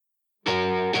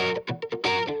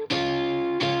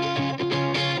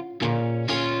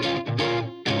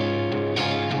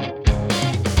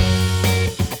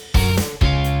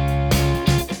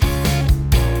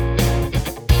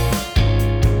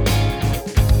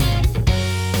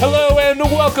Hello and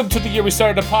welcome to The Year We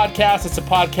Started a Podcast. It's a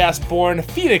podcast born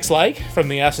Phoenix-like from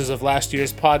the ashes of last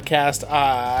year's podcast.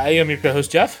 I am your co-host,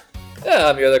 Jeff. Yeah,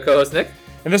 I'm your other co-host, Nick.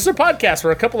 And this is a podcast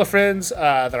where a couple of friends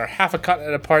that are half a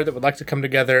continent apart that would like to come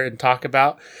together and talk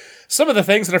about some of the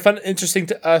things that are fun and interesting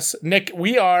to us. Nick,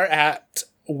 we are at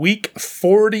week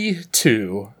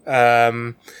 42.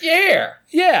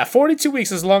 Yeah, 42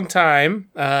 weeks is a long time.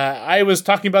 I was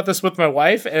talking about this with my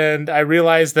wife, and I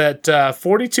realized that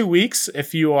 42 weeks,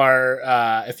 if you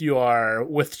are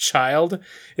with child,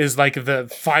 is like the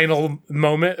final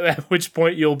moment at which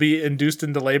point you'll be induced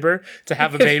into labor to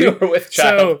have a baby. If you were with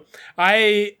child. So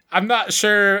I'm not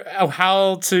sure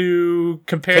how to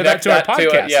compare that to our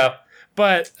podcast.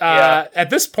 But at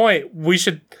this point, we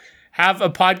should have a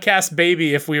podcast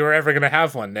baby if we were ever going to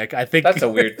have one, Nick. I think that's a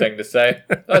weird thing to say.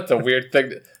 That's a weird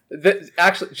thing.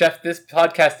 Actually, Jeff, this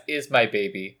podcast is my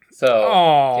baby. So,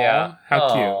 yeah. How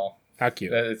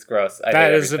cute. It's gross.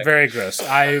 That is very gross.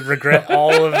 I regret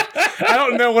all of I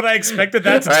don't know what I expected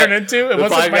that to turn into. The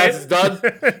podcast is done.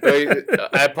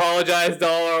 I apologize to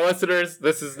all our listeners.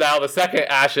 This is now the second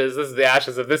Ashes. This is the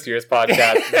Ashes of this year's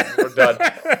podcast. We're done.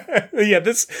 Yeah,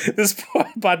 this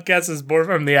podcast is born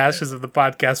from the ashes of the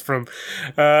podcast from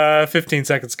 15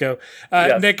 seconds ago.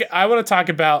 Yes. Nick, I want to talk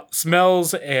about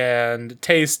smells and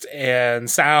taste and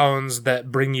sounds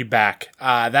that bring you back.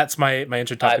 That's my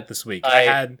intro topic this week.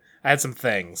 I had some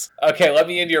things. Okay, let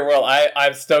me into your world.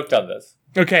 I'm stoked on this.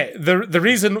 Okay, the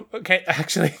reason... Okay,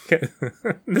 actually,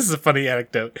 this is a funny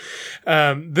anecdote.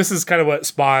 This is kind of what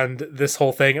spawned this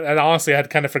whole thing. And honestly, I had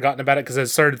kind of forgotten about it because I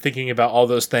started thinking about all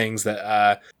those things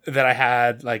that I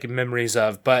had like memories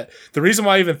of. But the reason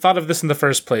why I even thought of this in the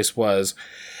first place was...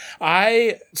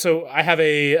 I have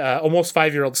a almost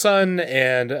 5-year-old son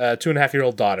and a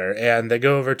 2.5-year-old daughter, and they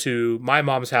go over to my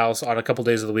mom's house on a couple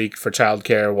days of the week for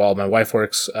childcare while my wife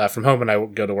works from home and I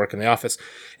go to work in the office.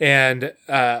 And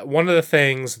one of the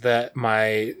things that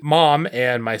my mom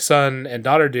and my son and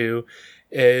daughter do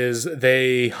is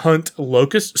they hunt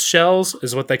locust shells,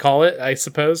 is what they call it, I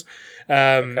suppose.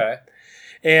 Okay.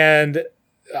 And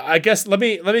I guess let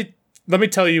me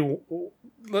tell you.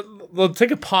 We'll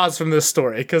take a pause from this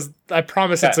story because I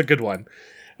promise it's a good one.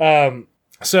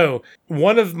 So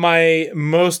one of my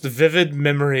most vivid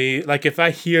memory, like if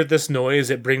I hear this noise,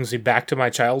 it brings me back to my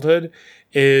childhood,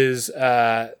 is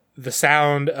the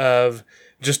sound of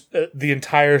just the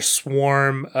entire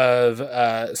swarm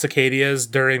of cicadas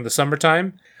during the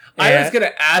summertime. I was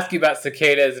gonna ask you about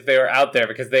cicadas if they were out there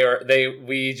because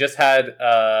we just had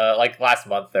like last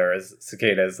month there was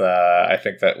cicadas I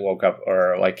think that woke up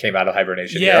or like came out of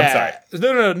hibernation. Yeah, I'm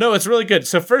sorry. No, it's really good.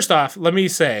 So first off, let me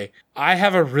say I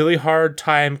have a really hard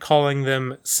time calling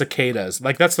them cicadas.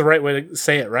 Like that's the right way to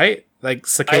say it, right? Like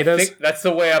cicadas. I think that's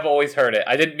the way I've always heard it.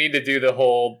 I didn't mean to do the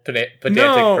whole pedantic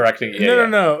correcting.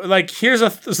 No. Like here's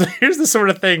the sort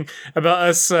of thing about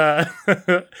us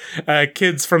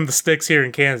kids from the sticks here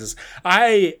in Kansas.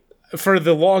 For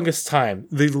the longest time,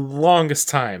 by the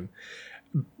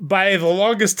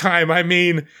longest time, I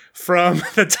mean from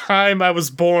the time I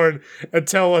was born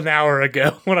until an hour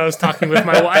ago when I was talking with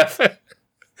my wife,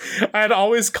 I had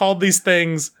always called these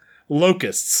things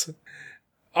locusts.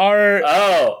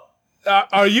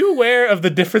 Are you aware of the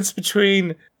difference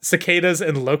between cicadas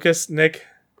and locusts, Nick?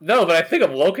 No, but I think of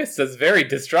locusts as very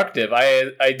destructive.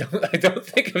 I don't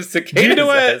think of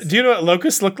cicadas. Do you know what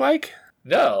locusts look like?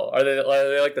 No, are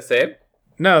they like the same?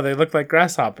 No, they look like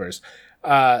grasshoppers.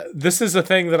 This is a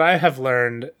thing that I have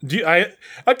learned. I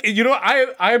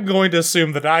am going to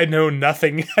assume that I know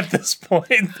nothing at this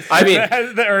point. I mean,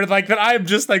 or like that I'm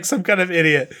just like some kind of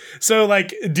idiot. So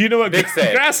like, do you know what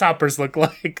grasshoppers look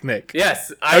like, Nick?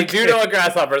 Yes, I do know what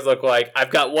grasshoppers look like. I've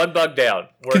got one bug down.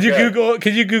 Could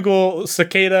you Google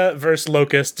cicada versus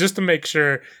locust just to make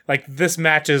sure like this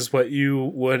matches what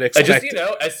you would expect?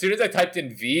 As soon as I typed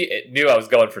in V, it knew I was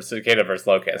going for cicada versus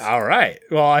locust. All right.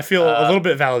 Well, I feel a little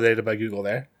bit validated by Google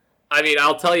there. I mean,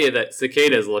 I'll tell you that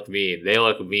cicadas look mean. They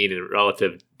look mean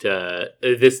relative to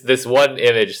this one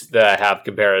image that I have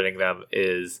comparing them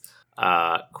is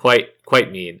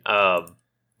quite mean.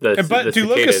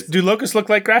 Do locusts look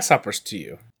like grasshoppers to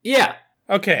you? Yeah.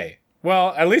 Okay.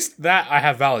 Well, at least that I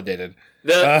have validated.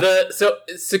 So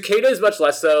cicada is much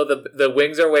less so. The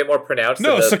wings are way more pronounced.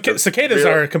 No, cicadas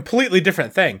are a completely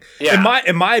different thing. Yeah.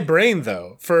 In my brain,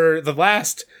 though, for the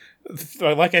last,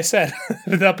 like I said,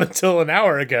 up until an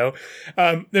hour ago,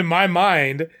 in my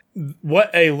mind, what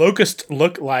a locust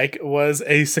looked like was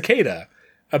a cicada.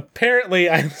 Apparently,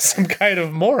 I'm some kind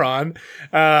of moron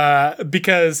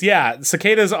because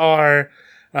cicadas are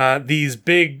these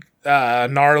big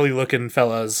gnarly looking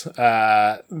fellas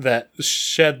that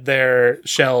shed their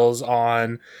shells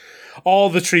on all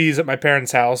the trees at my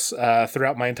parents' house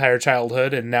throughout my entire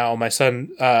childhood, and now my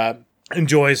son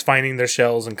enjoys finding their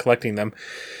shells and collecting them.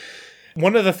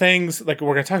 One of the things, like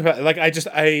we're gonna talk about, like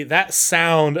that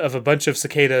sound of a bunch of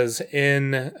cicadas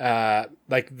in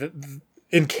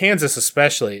in Kansas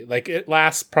especially, like it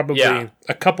lasts probably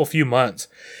a couple few months.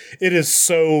 It is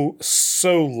so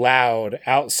loud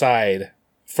outside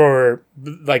for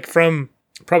like from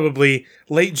probably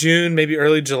late June, maybe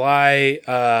early July,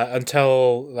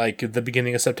 until like the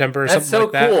beginning of September or something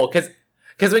like that. That's so cool,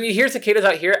 because when you hear cicadas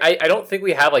out here, I don't think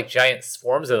we have like giant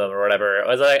swarms of them or whatever. I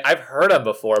was like, I've heard them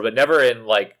before, but never in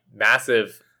like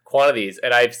massive quantities.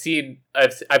 And I've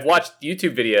watched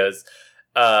YouTube videos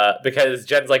because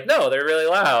Jen's like, no, they're really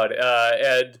loud.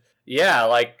 And yeah,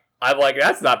 like I'm like,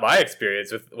 that's not my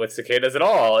experience with cicadas at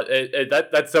all.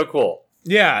 That's so cool.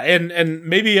 Yeah, and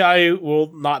maybe I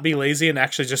will not be lazy and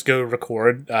actually just go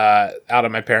record out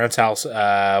of my parents' house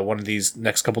one of these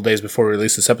next couple days before we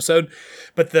release this episode.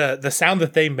 But the sound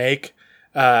that they make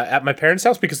at my parents'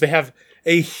 house, because they have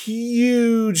a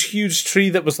huge tree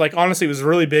that was like, honestly, it was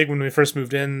really big when we first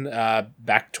moved in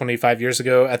back 25 years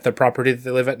ago at the property that they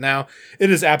live at now.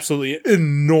 It is absolutely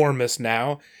enormous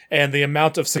now. And the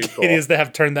amount of cicadas that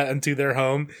have turned that into their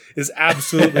home is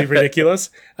absolutely ridiculous.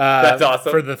 That's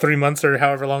awesome. For the 3 months or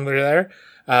however long they're there.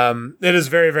 It is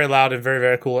very, very loud and very,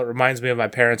 very cool. It reminds me of my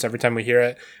parents every time we hear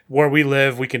it. Where we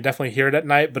live, we can definitely hear it at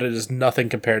night, but it is nothing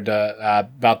compared to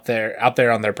out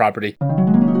there on their property.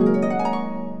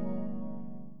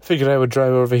 Figured I would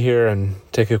drive over here and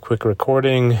take a quick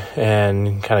recording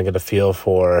and kind of get a feel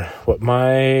for what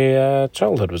my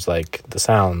childhood was like, the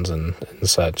sounds and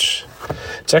such.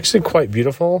 It's actually quite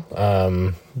beautiful.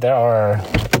 There are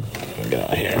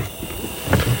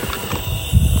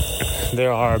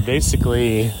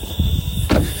basically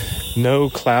no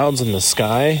clouds in the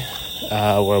sky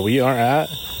where we are at.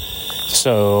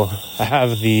 So I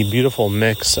have the beautiful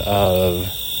mix of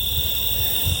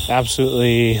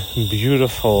absolutely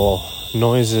beautiful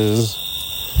noises,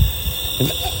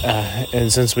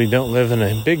 and since we don't live in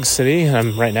a big city,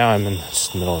 right now I'm in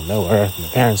just the middle of nowhere at my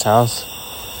parents' house.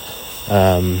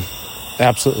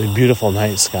 Absolutely beautiful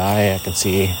night sky. I can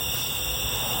see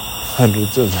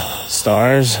hundreds of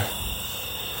stars,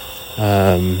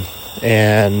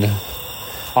 and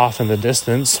off in the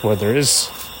distance where there is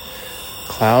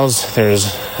clouds,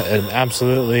 there's an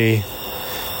absolutely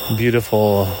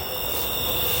beautiful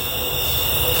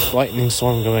lightning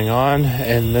storm going on.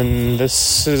 And then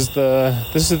this is the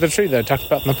tree that I talked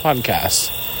about in the podcast,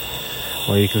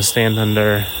 where you can stand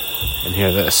under and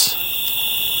hear this.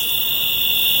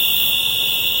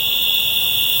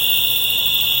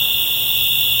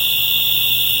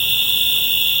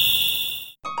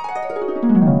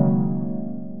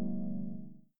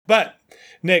 But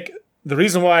Nick, the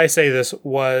reason why I say this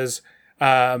was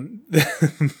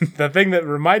the thing that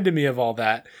reminded me of all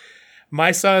that.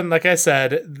 My son, like I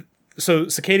said, so I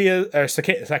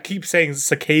keep saying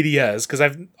cicadas because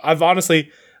I've honestly,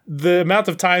 the amount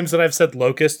of times that I've said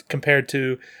locust compared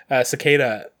to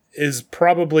cicada is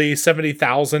probably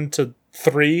 70,000 to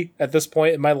 3 at this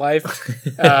point in my life.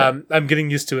 I'm getting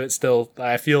used to it still.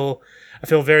 I feel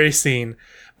very seen,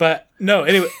 but no.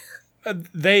 Anyway,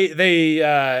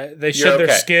 they shed their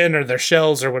skin or their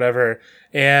shells or whatever.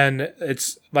 And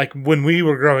it's like when we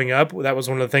were growing up, that was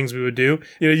one of the things we would do.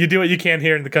 You do what you can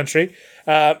here in the country.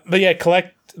 But yeah,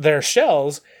 collect their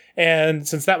shells. And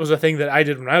since that was a thing that I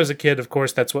did when I was a kid, of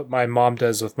course, that's what my mom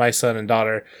does with my son and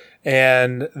daughter.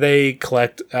 And they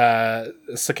collect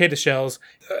cicada shells.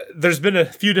 There's been a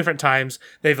few different times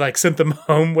they've like sent them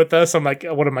home with us. I'm like,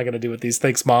 what am I going to do with these?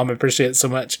 Thanks, Mom. I appreciate it so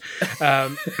much.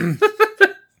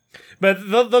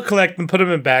 But they'll collect and put them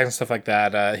in bags and stuff like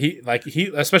that. He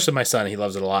especially my son, he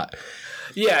loves it a lot.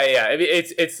 Yeah. I mean,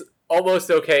 it's almost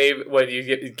okay when you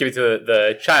give it to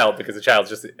the child because the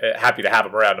child's just happy to have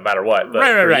him around no matter what. But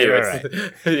right.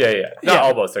 Yeah. Not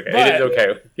almost okay. But, it is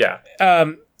okay. Yeah.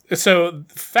 So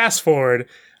fast forward,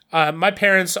 my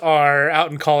parents are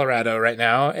out in Colorado right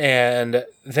now, and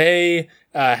they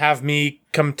have me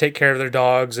come take care of their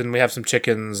dogs, and we have some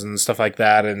chickens and stuff like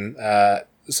that, and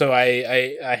so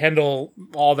I handle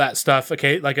all that stuff.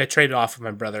 Okay, like I trade it off with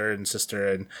my brother and sister,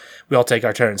 and we all take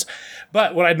our turns.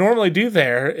 But what I normally do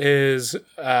there is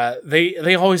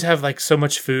they always have like so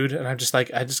much food, and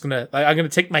I'm gonna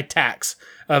take my tax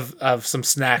of some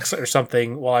snacks or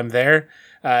something while I'm there.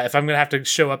 If I'm gonna have to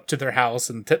show up to their house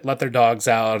and let their dogs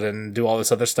out and do all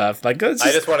this other stuff, like I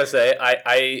just want to say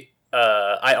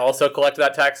I also collect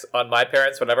that tax on my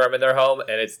parents whenever I'm in their home,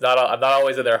 and I'm not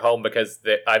always in their home because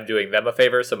I'm doing them a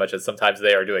favor so much as sometimes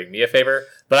they are doing me a favor.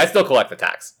 But I still collect the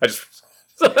tax. I just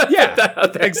Yeah,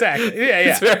 exactly. Yeah,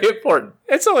 it's very important.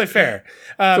 It's only fair.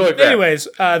 Totally fair. Anyways,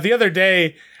 the other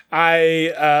day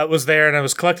I was there and I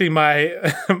was collecting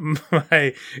my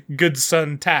my good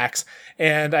son tax,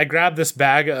 and I grabbed this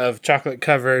bag of chocolate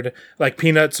covered like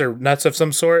peanuts or nuts of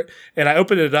some sort, and I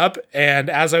opened it up, and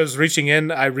as I was reaching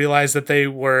in, I realized that they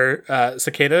were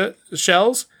cicada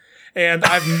shells, and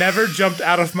I've never jumped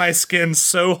out of my skin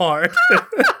so hard.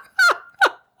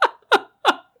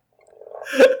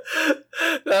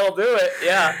 That'll do it.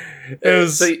 Yeah.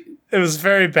 It was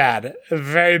very bad.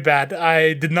 Very bad.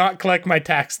 I did not collect my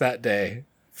tax that day.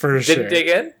 For sure. Didn't dig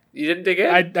in? You didn't dig in?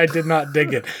 I did not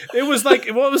dig in. It was like,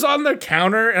 well, it was on the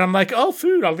counter, and I'm like, oh,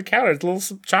 food on the counter. It's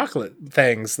little chocolate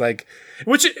things, like,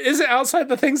 which isn't outside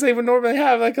the things they would normally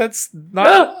have. Like, that's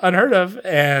not unheard of.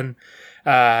 And,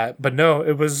 but no,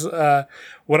 it was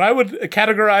what I would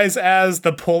categorize as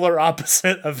the polar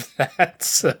opposite of that.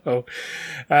 So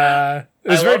it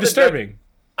was very disturbing.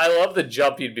 I love the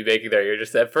jump you'd be making there. You're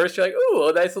just at first you're like, "Ooh,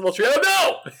 a nice little tree."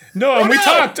 Oh no! No, and we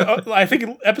talked. I think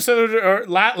episode or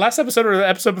last episode or the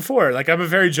episode before. Like, I'm a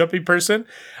very jumpy person.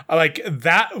 Like,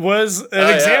 that was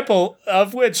an example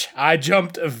of which I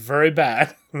jumped very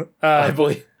bad. I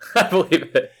believe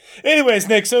it. Anyways,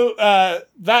 Nick, so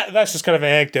that's just kind of an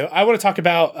anecdote. I want to talk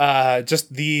about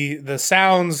just the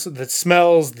sounds, the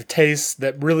smells, the tastes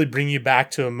that really bring you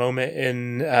back to a moment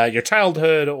in your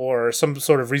childhood or some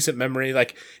sort of recent memory.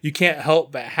 Like, you can't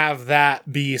help but have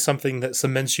that be something that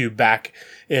cements you back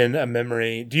in a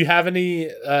memory. Do you have any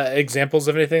examples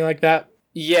of anything like that?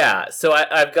 Yeah, so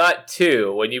I've got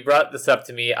two. When you brought this up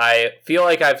to me, I feel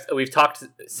like we've talked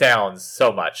sounds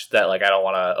so much that like I don't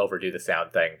want to overdo the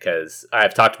sound thing because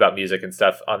I've talked about music and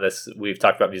stuff on this. We've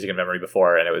talked about music and memory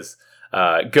before, and it was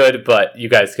good. But you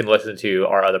guys can listen to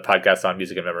our other podcasts on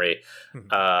music and memory.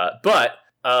 But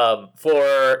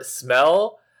for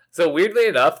smell, so weirdly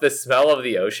enough, the smell of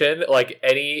the ocean, like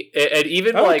and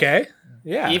even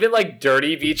even like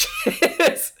dirty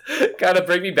beaches kind of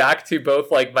bring me back to both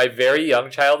like my very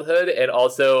young childhood and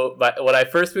also when I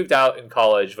first moved out in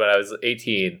college when I was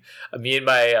 18. Me and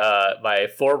my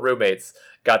four roommates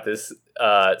got this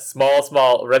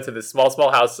rented this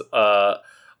small house on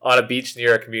a beach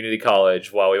near a community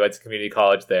college while we went to community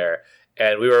college there,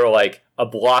 and we were like a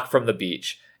block from the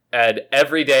beach. And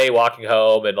every day walking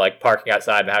home and like parking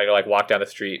outside and having to like walk down the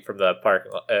street from the park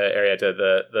area to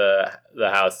the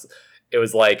house, it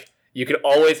was like you could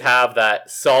always have that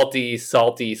salty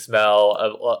smell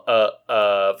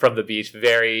of from the beach,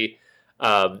 very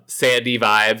sandy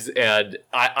vibes. And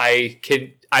I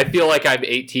feel like I'm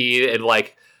 18 and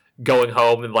like going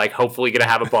home and like hopefully gonna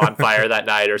have a bonfire that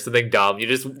night or something dumb.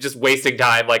 You're just wasting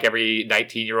time like every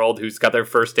 19-year-old who's got their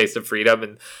first taste of freedom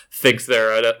and thinks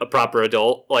they're a proper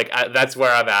adult. Like that's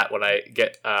where I'm at when I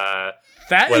get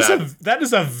that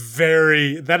is a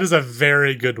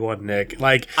very good one, Nick.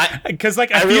 Like, because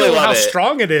like I feel really how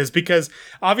strong it is, because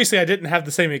obviously I didn't have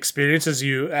the same experience as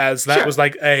you, as that was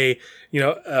like a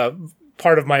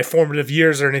part of my formative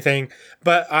years or anything,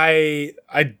 but I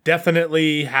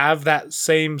definitely have that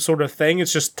same sort of thing.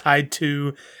 It's just tied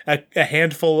to a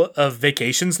handful of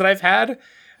vacations that I've had,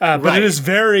 but it is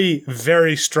very,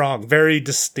 very strong, very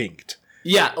distinct.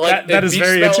 Yeah, like that is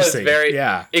very interesting.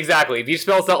 Yeah, exactly. Beach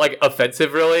smell is not like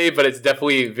offensive really, but it's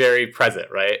definitely very present,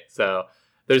 right? So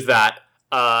there's that.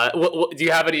 Do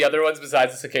you have any other ones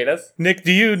besides the cicadas? Nick,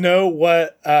 do you know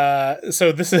what?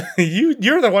 So this is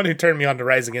you're the one who turned me on to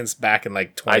Rise Against back in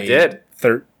like 20. I did.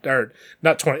 Or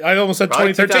not 20. I almost said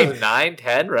probably 2013. 2009,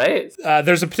 10, right?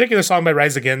 There's a particular song by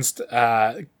Rise Against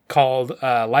called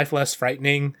 "Life Less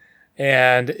Frightening."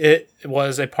 And it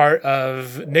was a part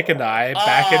of Nick and I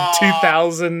back in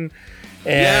 2000.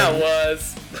 Yeah, it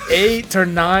was 8 or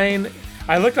 9.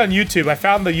 I looked on YouTube. I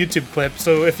found the YouTube clip.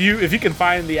 So if you can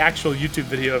find the actual YouTube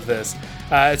video of this,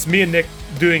 it's me and Nick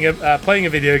playing a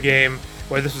video game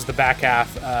where this was the back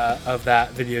half of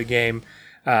that video game,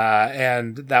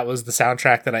 and that was the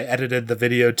soundtrack that I edited the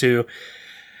video to.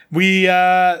 We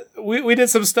did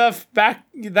some stuff back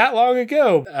that long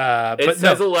ago. It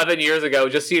says 11 years ago,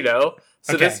 just so you know.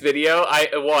 So this video, I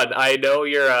know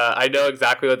I know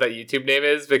exactly what that YouTube name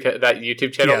is, because that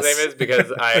YouTube channel name is,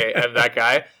 because I am that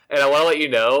guy. And I want to let you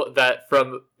know that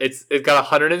it's got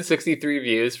 163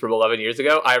 views from 11 years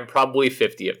ago. I am probably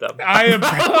 50 of them. I'm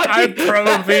probably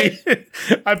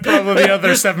the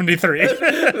other 73.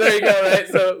 There you go, right?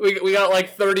 So we got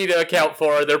like 30 to account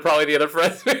for. They're probably the other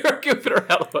friends we were goofing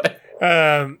around with.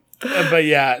 But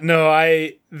yeah, no,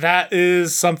 that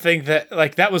is something that,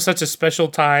 like, that was such a special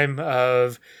time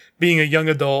of being a young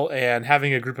adult and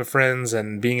having a group of friends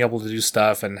and being able to do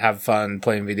stuff and have fun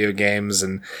playing video games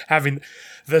and having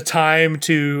the time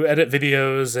to edit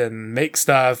videos and make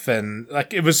stuff. And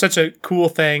like, it was such a cool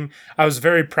thing. I was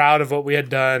very proud of what we had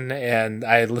done, and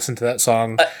I had listened to that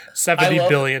song 70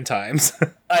 billion times.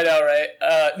 I know, right?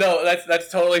 No,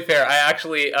 that's totally fair. I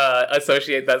actually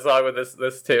associate that song with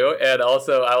this too, and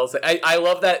also I will say I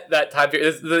love that time period.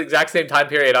 This is the exact same time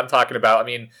period I'm talking about. I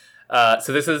mean,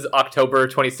 so this is October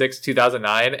 26,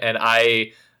 2009, and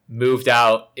I moved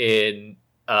out in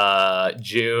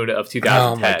June of 2010.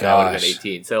 Oh my gosh. I would have been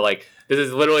 18. So like, this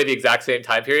is literally the exact same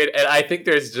time period, and I think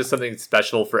there's just something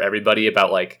special for everybody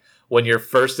about like, when you're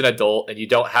first an adult and you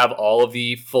don't have all of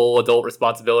the full adult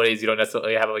responsibilities, you don't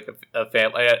necessarily have like a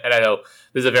family. And I know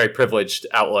this is a very privileged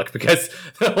outlook because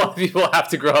a lot of people have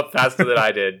to grow up faster than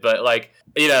I did. But like,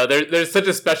 you know, there's such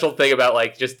a special thing about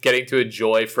like just getting to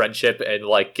enjoy friendship and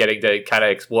like getting to kind of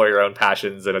explore your own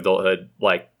passions in adulthood,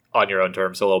 like on your own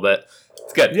terms a little bit.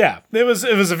 It's good. Yeah, it was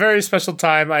a very special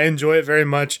time. I enjoy it very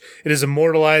much. It is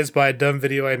immortalized by a dumb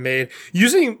video I made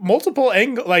using multiple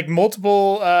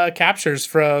captures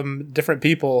from different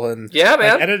people and yeah,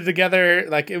 man, like, edited together.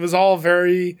 Like, it was all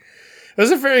very. It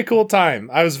was a very cool time.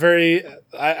 I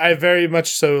very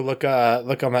much so look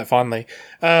on that fondly.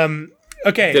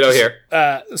 Okay. Ditto here.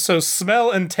 So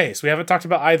smell and taste. We haven't talked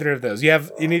about either of those. You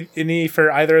have any for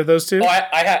either of those two? Oh,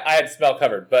 I had smell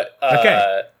covered, but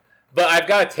okay. But I've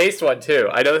got a taste one too.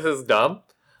 I know this is dumb,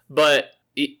 but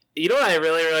you know what I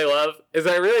really, really love is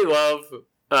I really love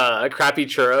crappy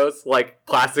churros, like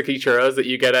plasticky churros that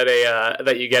you get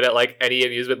at like any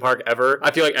amusement park ever.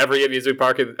 I feel like every amusement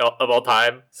park of all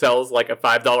time sells like a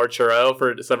 $5 churro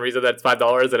for some reason. That's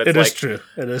 $5, and it's true.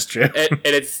 It is true, and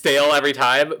it's stale every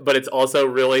time, but it's also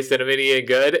really cinnamony and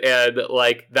good. And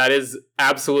like, that is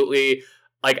absolutely.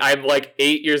 Like, I'm like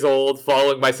 8 years old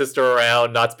following my sister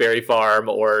around Knott's Berry Farm,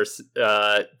 or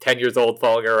 10 years old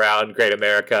following her around Great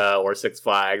America or Six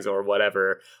Flags or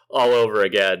whatever, all over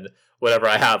again, whenever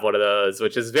I have one of those,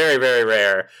 which is very, very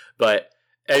rare. But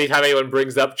anytime anyone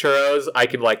brings up churros, I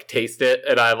can like taste it,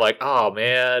 and I'm like, oh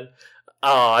man.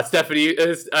 Oh, Stephanie,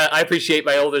 I appreciate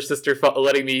my older sister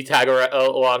letting me tag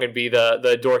along and be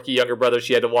the dorky younger brother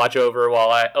she had to watch over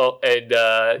while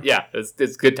yeah,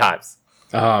 it's good times.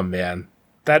 Oh man.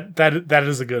 That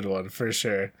is a good one for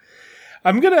sure.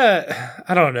 I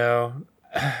don't know.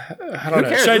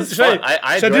 Should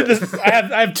I do this? I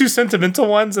have two sentimental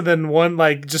ones and then one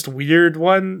like just weird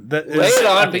one that lay it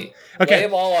on me. Okay, lay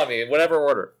them all on me in whatever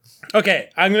order. Okay,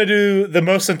 I'm gonna do the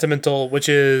most sentimental, which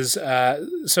is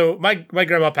so my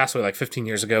grandma passed away like 15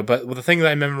 years ago, but the thing that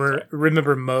I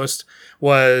remember most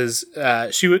was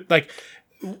she would like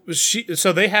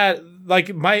so they had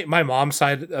like my mom's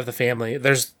side of the family.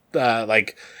 There's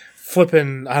like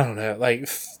flipping, I don't know, like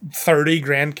 30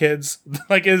 grandkids.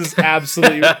 Like, is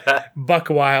absolutely buck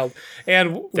wild.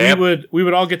 And we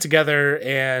would all get together,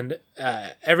 and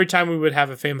every time we would have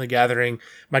a family gathering,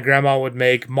 my grandma would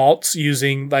make malts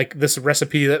using like this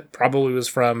recipe that probably was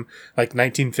from like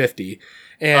 1950.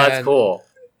 And that's cool.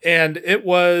 And it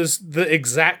was the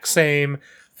exact same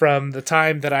from the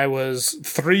time that I was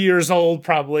 3 years old,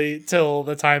 probably, till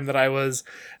the time that I was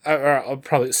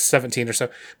probably 17 or so.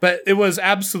 But it was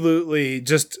absolutely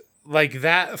just like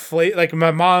that like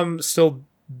my mom still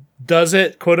does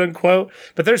it, quote unquote,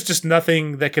 but there's just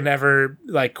nothing that can ever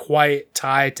like quite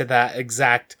tie to that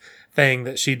exact thing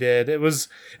that she did. It was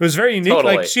very unique.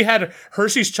 Totally. Like, she had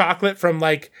Hershey's chocolate from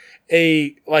like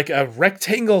a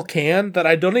rectangle can that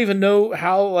I don't even know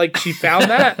how like she found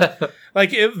that.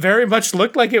 Like, it very much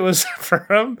looked like it was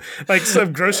from like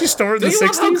some grocery store in the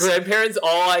 60s. How grandparents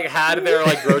all like had their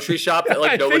like grocery shop that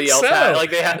like nobody else had?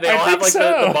 Like they all have like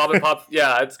the mom and pop.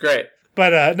 Yeah, it's great.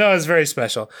 But no, it was very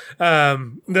special. The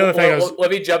other thing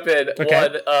let me jump in.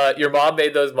 Okay. One, your mom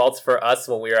made those malts for us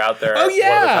when we were out there. Oh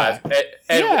yeah,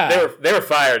 and they were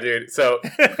fire, dude. So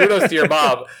kudos to your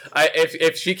mom.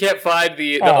 If she can't find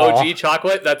the OG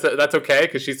chocolate, that's okay,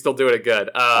 because she's still doing it good.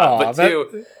 But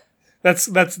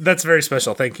that's very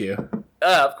special. Thank you.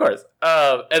 Of course.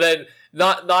 And then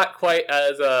not quite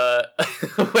as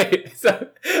wait. So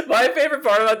my favorite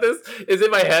part about this is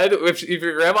in my head. If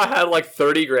your grandma had like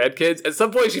 30 grandkids, at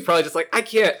some point she's probably just like, I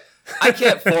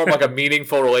can't form like a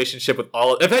meaningful relationship with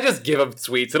all. If I just give them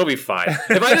sweets, it'll be fine.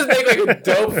 If I just make like a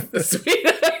dope sweet,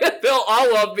 they'll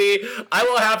all love me. I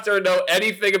won't have to know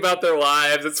anything about their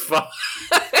lives. It's fine.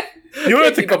 You know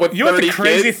what the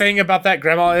crazy thing about that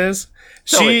grandma is?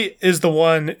 She is the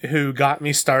one who got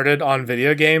me started on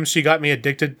video games. She got me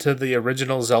addicted to the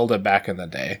original Zelda back in the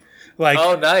day. Like,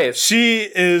 oh, nice. She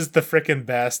is the freaking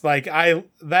best.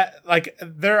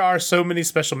 There are so many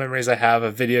special memories I have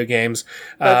of video games.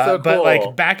 That's so cool. But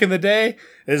like back in the day,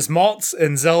 is Maltz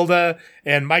and Zelda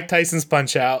and Mike Tyson's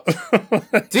Punch Out.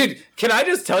 Dude, can I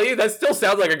just tell you, that still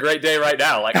sounds like a great day right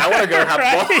now. Like, I want to go have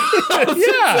fun.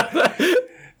 Yeah.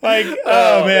 Like,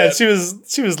 oh man, she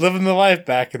was living the life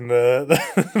back in the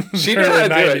she knew how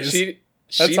to 90s. Do it.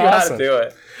 She knew how to do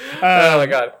it. Oh my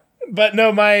god. But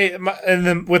no, my and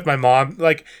then with my mom,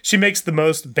 like she makes the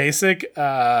most basic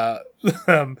breakfast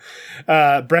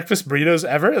burritos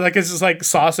ever. Like it's just like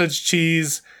sausage,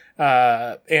 cheese,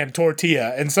 and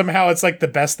tortilla, and somehow it's like the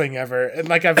best thing ever. And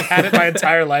like I've had it my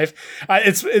entire life.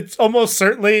 It's almost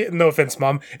certainly, no offense,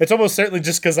 Mom, it's almost certainly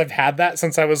just because I've had that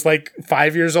since I was like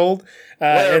 5 years old.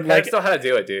 And like, know how to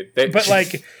do it, dude. But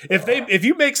like, if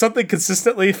you make something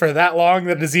consistently for that long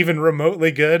that is even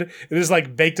remotely good, it is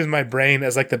like baked in my brain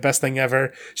as like the best thing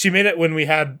ever. She made it when we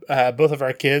had both of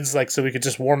our kids, like so we could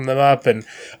just warm them up, and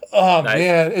oh nice.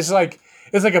 Man, it's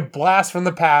like a blast from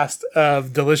the past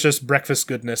of delicious breakfast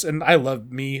goodness, and I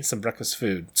love me some breakfast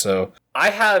food. So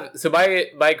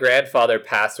my grandfather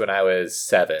passed when I was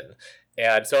 7,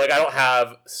 and so like I don't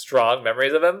have strong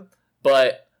memories of him,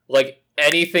 but like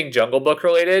anything Jungle Book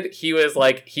related, he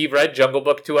read Jungle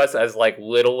Book to us as like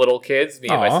little kids, me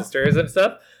and my sisters and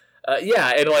stuff. Yeah,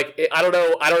 and like I don't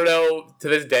know to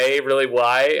this day really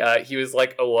why he was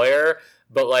like a lawyer,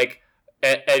 but like.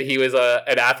 And he was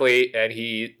an athlete, and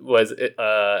he was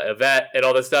a vet, and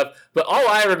all this stuff. But all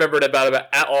I remembered about him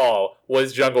at all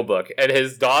was Jungle Book, and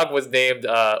his dog was named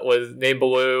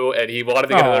Baloo, and he wanted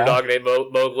to get another dog named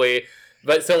Mowgli.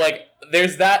 But so like,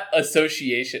 there's that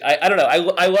association. I don't know.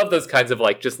 I love those kinds of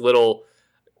like just little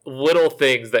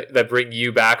things that bring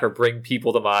you back or bring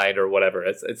people to mind or whatever.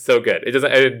 It's so good. It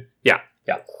doesn't. Yeah.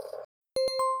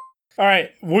 All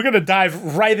right, we're going to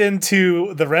dive right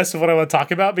into the rest of what I want to talk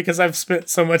about because I've spent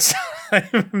so much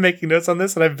time making notes on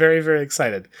this, and I'm very, very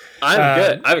excited. I'm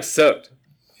good. I'm stoked.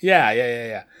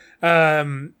 Yeah.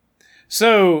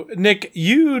 So, Nick,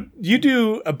 you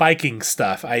do a biking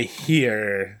stuff, I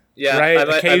hear. Yeah, right?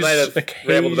 I might have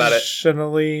rambled about it.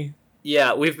 Occasionally.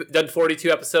 Yeah, we've done 42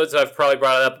 episodes, so I've probably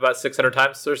brought it up about 600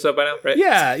 times or so by now, right?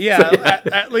 Yeah.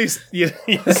 At least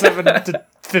 7 to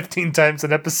 15 times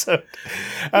an episode.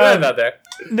 About there.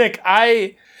 Nick,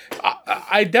 I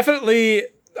definitely,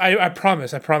 I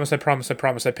promise, I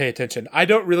pay attention. I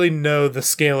don't really know the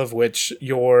scale of which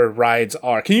your rides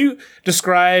are. Can you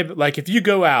describe, like, if you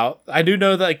go out, I do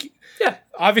know that, like, yeah.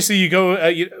 Obviously, you go.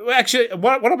 Actually,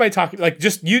 what am I talking? Like,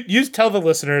 just you tell the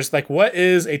listeners, like, what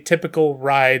is a typical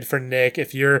ride for Nick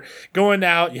if you're going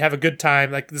out, you have a good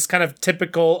time, like this kind of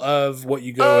typical of what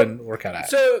you go and work out at.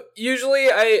 So usually,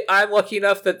 I'm lucky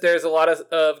enough that there's a lot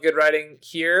of good riding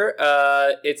here.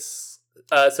 It's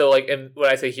so like, and when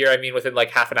I say here, I mean within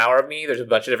like half an hour of me. There's a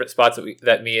bunch of different spots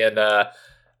that me and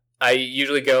I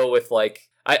usually go with like.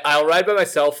 I'll ride by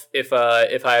myself if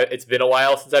it's been a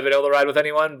while since I've been able to ride with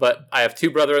anyone, but I have 2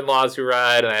 brother-in-laws who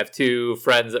ride, and I have 2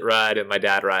 friends that ride, and my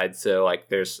dad rides. So like,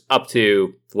 there's up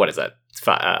to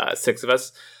 6 of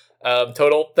us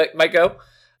total that might go,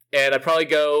 and I probably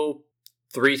go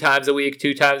 3 times a week,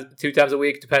 2 times a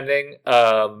week, depending.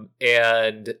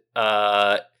 And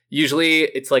usually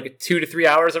it's like 2 to 3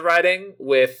 hours of riding,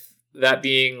 with that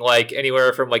being like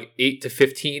anywhere from like 8 to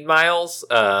 15 miles.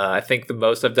 I think the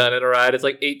most I've done in a ride is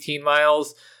like 18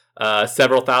 miles,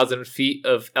 several thousand feet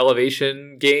of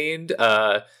elevation gained.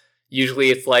 Usually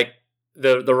it's like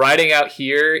the riding out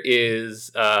here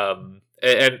is,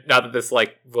 and not that this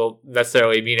like will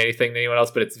necessarily mean anything to anyone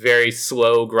else, but it's very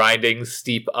slow grinding,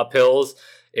 steep uphills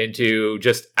into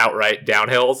just outright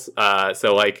downhills.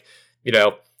 So like,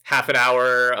 half an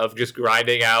hour of just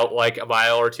grinding out like a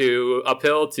mile or 2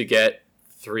 uphill to get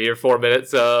 3 or 4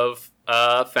 minutes of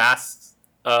fast,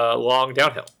 long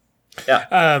downhill.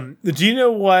 Yeah. Do you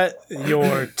know what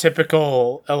your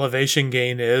typical elevation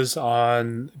gain is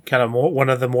on kind of one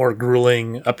of the more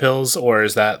grueling uphills, or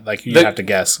is that like you have to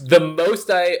guess? The most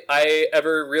I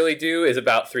ever really do is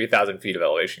about 3,000 feet of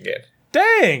elevation gain.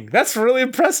 Dang, that's really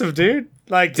impressive, dude.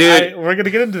 Like, we're going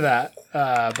to get into that.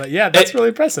 But yeah, that's really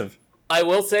impressive. I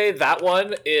will say that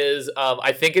one is,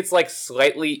 I think it's like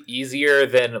slightly easier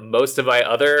than most of my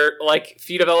other like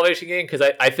feet of elevation gain, because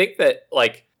I think that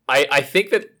like I think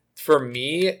that for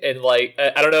me, and like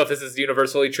I don't know if this is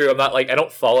universally true. I'm not like, I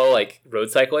don't follow like road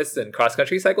cyclists and cross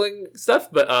country cycling stuff,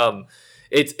 but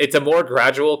it's a more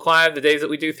gradual climb the days that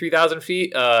we do 3,000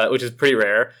 feet, which is pretty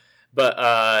rare.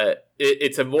 But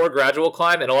it's a more gradual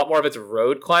climb, and a lot more of it's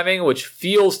road climbing, which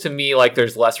feels to me like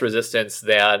there's less resistance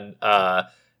than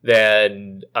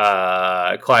than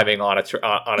climbing on a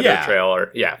dirt trail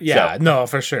or no,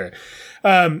 for sure.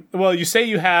 Well, you say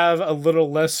you have a little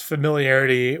less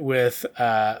familiarity with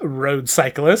road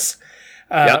cyclists.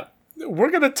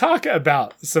 We're gonna talk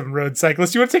about some road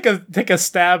cyclists. You want to take a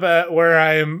stab at where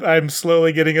I'm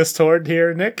slowly getting us toward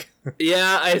here, Nick?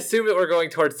 Yeah, I assume that we're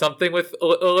going towards something with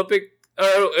Olympic.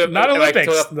 Not Olympics.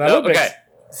 Okay,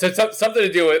 so something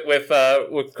to do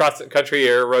with cross country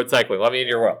or road cycling. Let me in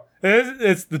your world.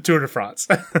 It's the Tour de France.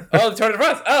 Oh, the Tour de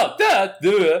France. Oh,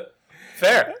 duh.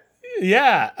 Fair.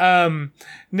 Yeah.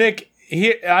 Nick,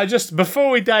 here before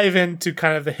we dive into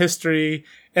kind of the history,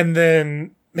 and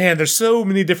then, man, there's so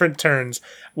many different turns.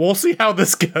 We'll see how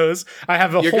this goes. I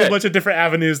have a whole bunch of different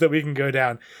avenues that we can go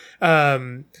down.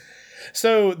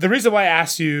 So the reason why I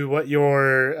asked you what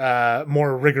your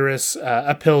more rigorous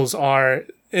uphills are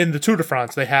in the Tour de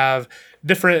France, they have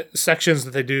different sections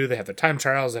that they do. They have their time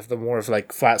trials, they have the more of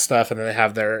like flat stuff, and then they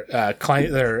have their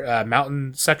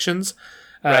mountain sections.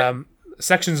 Right.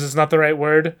 Sections is not the right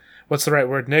word. What's the right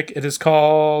word, Nick? It is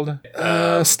called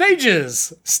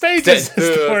stages. Stages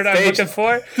is the word I'm looking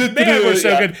for. Man, we're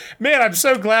so good. Man, I'm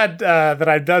so glad that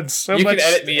I've done so much.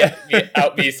 You can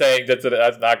edit me saying that's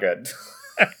not good.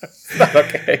 Not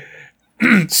okay.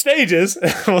 Stages.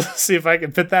 We'll see if I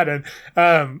can fit that in.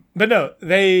 But no,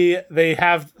 they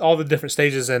have all the different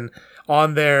stages, and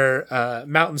on their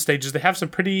mountain stages, they have some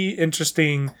pretty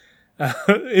interesting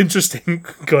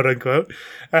quote unquote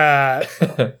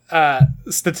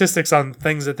statistics on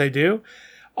things that they do.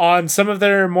 On some of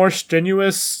their more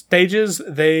strenuous stages,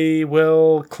 they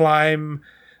will climb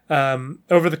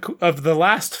over the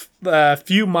last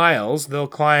few miles. They'll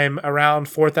climb around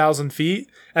 4,000 feet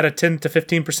at a 10 to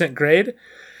 15% grade,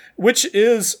 which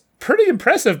is pretty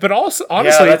impressive. But also,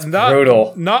 honestly, that's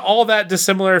brutal. Not all that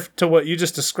dissimilar to what you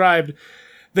just described.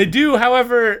 They do,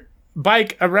 however,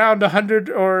 bike around 100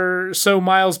 or so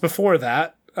miles before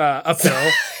that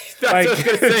uphill. That's what I was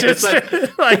gonna say.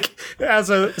 Just, like as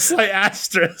a slight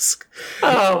asterisk.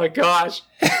 Oh my gosh!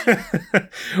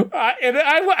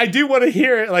 I do want to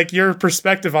hear like your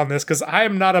perspective on this, because I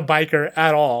am not a biker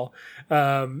at all.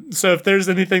 So if there's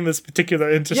anything that's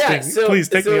particularly interesting, please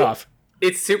take me off.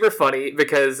 It's super funny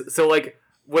because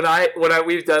when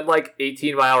we've done like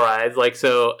 18-mile rides, like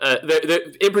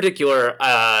in particular,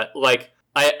 the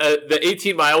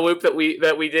 18-mile loop that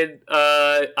we did,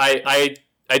 I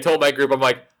told my group, I'm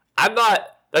like,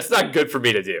 that's not good for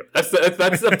me to do. That's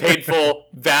a painful,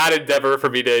 bad endeavor for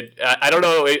me to. I don't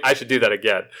know. I should do that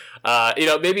again.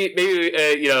 Maybe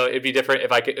it'd be different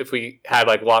if we had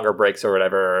like longer breaks or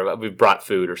whatever, or we brought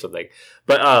food or something.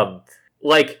 But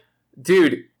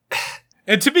dude.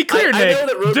 And to be clear,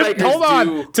 Nick, hold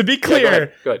on. To be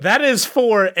clear, go ahead. That is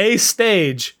for a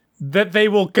stage that they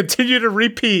will continue to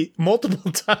repeat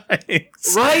multiple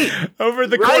times. Right. Over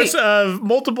the course of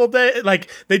multiple days. Like,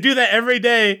 they do that every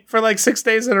day for like 6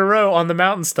 days in a row on the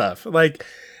mountain stuff. Like,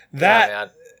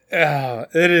 that... Yeah,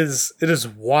 it is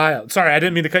wild. Sorry, I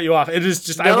didn't mean to cut you off. It is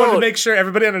just... No. I want to make sure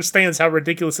everybody understands how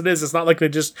ridiculous it is. It's not like they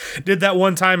just did that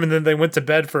one time and then they went to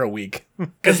bed for a week.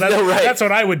 Because that's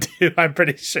what I would do, I'm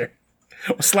pretty sure.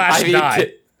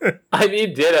 Die. I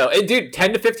mean, ditto. And dude,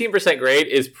 10 to 15% grade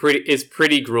is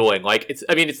pretty grueling. Like, it's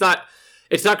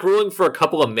not grueling for a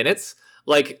couple of minutes.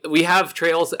 Like, we have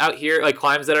trails out here, like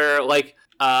climbs that are like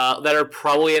that are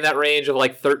probably in that range of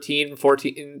like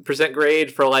 13-14%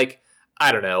 grade for like,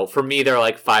 I don't know, for me they're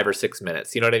like 5 or 6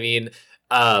 minutes, you know what I mean?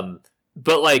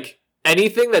 But like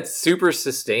anything that's super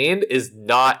sustained is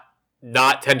not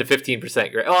 10 to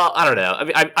 15% grade. Well, I don't know. I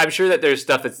mean, I'm sure that there's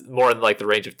stuff that's more in like the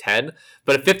range of 10,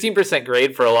 but a 15%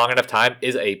 grade for a long enough time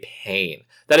is a pain.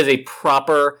 That is a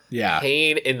proper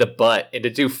pain in the butt. And to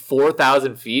do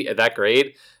 4,000 feet at that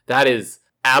grade, that is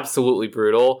absolutely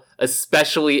brutal,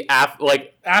 especially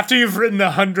after you've ridden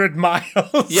 100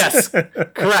 miles. Yes,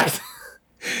 correct.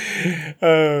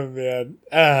 Oh, man.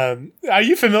 Are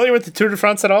you familiar with the Tour de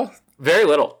France at all? Very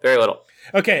little.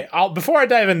 Okay, before I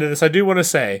dive into this, I do want to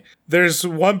say there's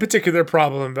one particular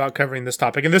problem about covering this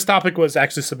topic, and this topic was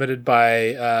actually submitted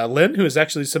by Lynn, who has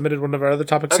actually submitted one of our other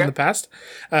topics in the past.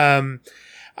 When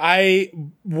I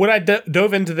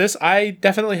dove into this, I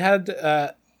definitely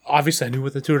had... obviously, I knew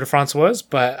what the Tour de France was,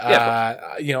 but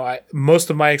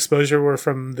most of my exposure were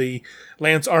from the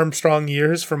Lance Armstrong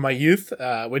years from my youth,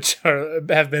 which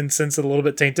have been since a little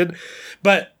bit tainted.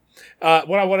 But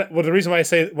the reason why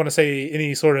I want to say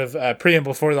any sort of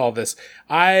preamble for all this,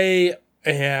 I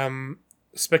am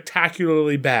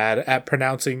spectacularly bad at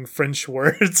pronouncing French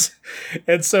words,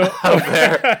 and so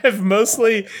I've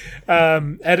mostly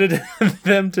edited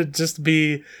them to just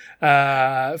be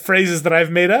phrases that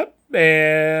I've made up.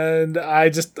 And I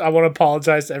want to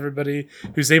apologize to everybody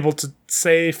who's able to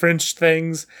say French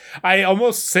things. I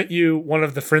almost sent you one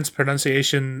of the French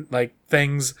pronunciation like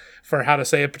things for how to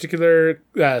say a particular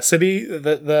city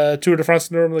that the Tour de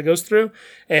France normally goes through.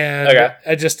 And okay.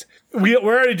 We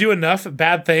already do enough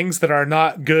bad things that are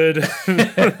not good,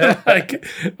 like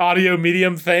audio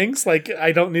medium things. Like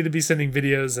I don't need to be sending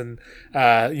videos and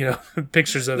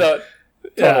pictures of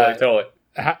totally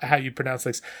how you pronounce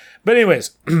things. But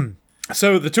anyways,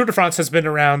 so the Tour de France has been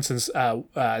around since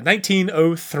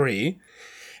 1903,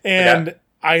 and okay.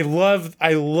 I love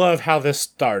how this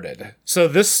started. So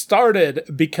this started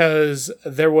because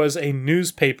there was a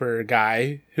newspaper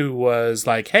guy who was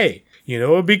like, "Hey, what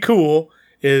would be cool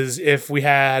is if we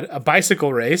had a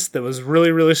bicycle race that was really,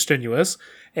 really strenuous,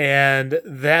 and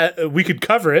that we could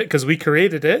cover it because we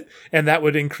created it, and that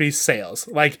would increase sales."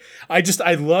 Like, I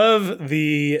love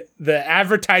the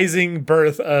advertising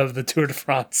birth of the Tour de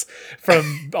France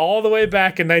from all the way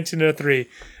back in 1903.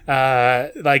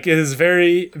 Like, it is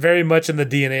very, very much in the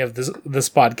DNA of this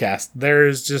podcast.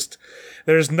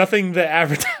 There's nothing that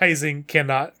advertising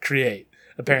cannot create,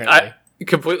 apparently. I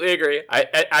completely agree.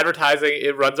 Advertising,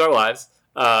 it runs our lives.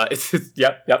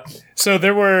 Yep. So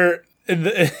there were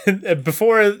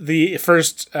before the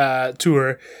first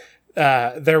tour,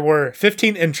 there were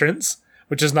 15 entrants,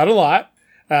 which is not a lot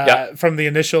from the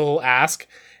initial ask.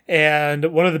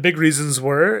 And one of the big reasons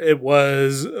were it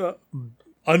was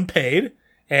unpaid.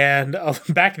 And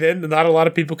back then, not a lot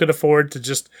of people could afford to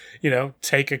just,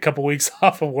 take a couple weeks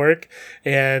off of work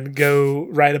and go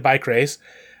ride a bike race.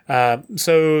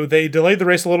 So they delayed the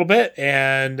race a little bit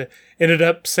and ended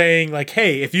up saying like,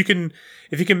 "Hey, if you can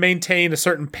maintain a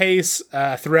certain pace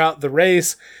throughout the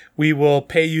race, we will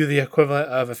pay you the equivalent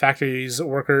of a factory's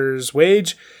worker's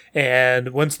wage." And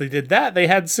once they did that, they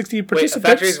had 60 participants.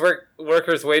 Wait, a factory's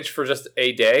worker's wage for just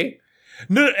a day?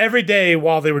 No, every day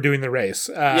while they were doing the race.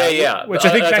 Yeah. Which I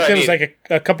think back then was like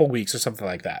a couple weeks or something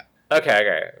like that.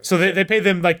 Okay. So they paid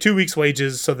them like 2 weeks'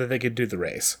 wages so that they could do the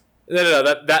race. No,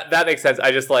 that makes sense.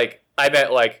 I meant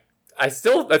that's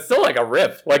still like a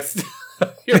rip. Like,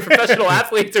 your professional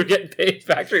athletes are getting paid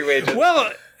factory wages.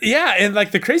 Well, yeah, and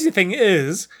like the crazy thing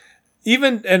is,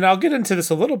 and I'll get into this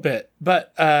a little bit,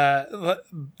 but actually,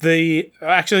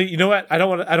 you know what? I don't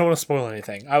want to spoil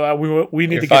anything. We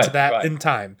need to get to that in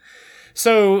time.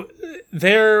 So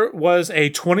there was a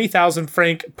 20,000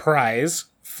 franc prize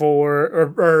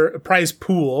or prize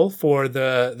pool for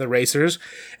the racers,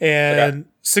 and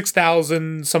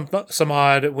 6,000 some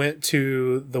odd went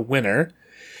to the winner,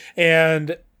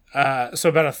 and so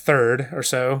about a third or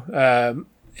so.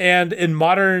 And in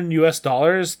modern U.S.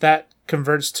 dollars, that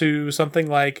converts to something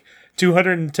like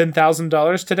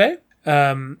 $210,000 today.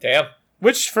 Damn.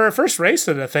 Which for a first race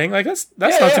of a thing, like that's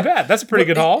not too bad. That's a pretty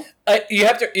good haul. You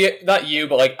have to, not you,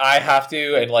 but like I have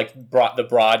to, and like the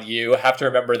broad you have to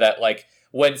remember that like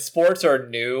when sports are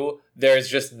new, there's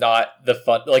just not the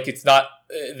fun. Like it's not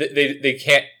they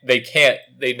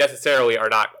necessarily are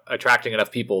not attracting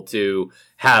enough people to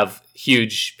have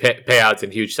huge payouts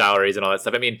and huge salaries and all that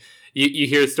stuff. I mean, you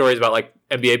hear stories about like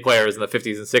NBA players in the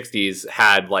 50s and 60s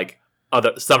had like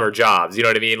other summer jobs. You know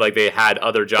what I mean? Like they had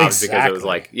other jobs because it was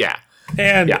like,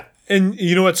 And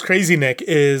you know what's crazy, Nick,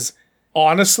 is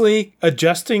honestly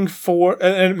adjusting for,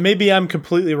 and maybe I'm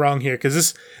completely wrong here,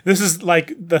 because this is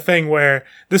like the thing where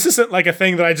this isn't like a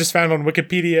thing that I just found on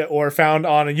Wikipedia or found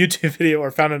on a YouTube video or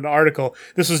found in an article.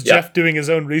 This was Jeff doing his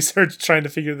own research trying to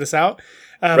figure this out.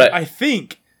 Right. I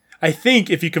think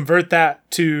if you convert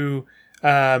that to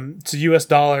US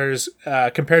dollars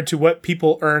compared to what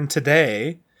people earn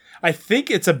today, I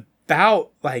think it's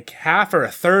about like half or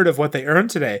a third of what they earn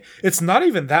today. It's not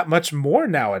even that much more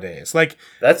nowadays. Like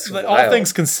that's all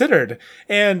things considered.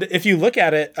 And if you look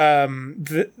at it,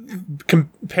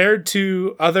 compared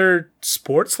to other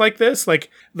sports like this, like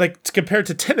compared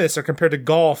to tennis or compared to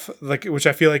golf, like which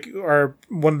I feel like are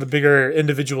one of the bigger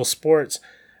individual sports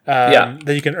that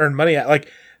you can earn money at, like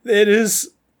it's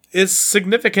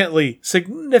significantly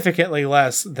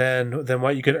less than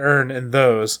what you could earn in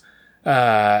those.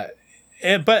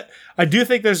 But I do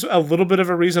think there's a little bit of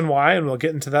a reason why, and we'll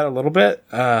get into that a little bit.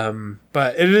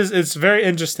 But it's very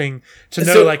interesting to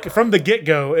know, like from the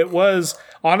get-go, it was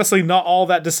honestly not all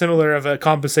that dissimilar of a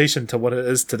compensation to what it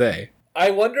is today.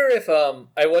 I wonder if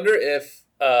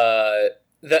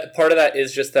that part of that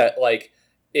is just that like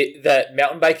that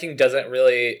mountain biking doesn't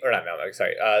really, or not mountain biking,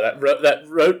 sorry,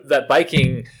 that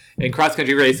biking and cross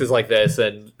country races like this,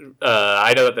 and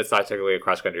I know that that's not technically a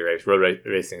cross country race. Road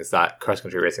racing is not cross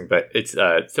country racing, but it's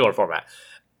a similar format.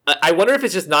 I wonder if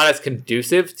it's just not as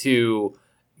conducive to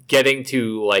getting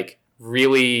to like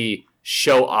really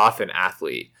show off an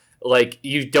athlete, like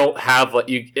you don't have like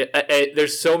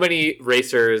there's so many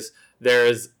racers.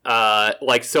 There's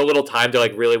like so little time to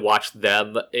like really watch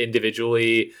them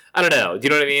individually. I don't know. Do you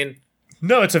know what I mean?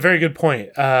 No, it's a very good point.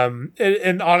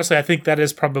 And honestly, I think that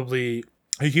is probably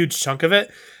a huge chunk of it.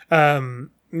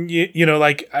 You know,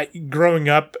 like growing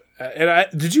up,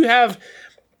 did you have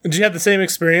the same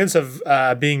experience of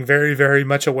being very, very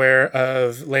much aware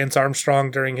of Lance Armstrong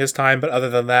during his time, but other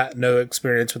than that, no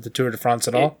experience with the Tour de France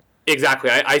at all? Exactly.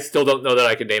 I still don't know that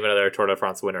I could name another Tour de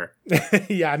France winner.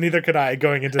 Yeah, neither could I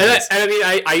going into this. I mean,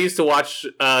 I used to watch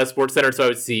Sports Center, so I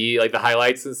would see like the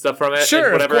highlights and stuff from it. Sure,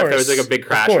 and whatever. of If there course, was like a big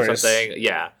crash or something,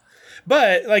 yeah.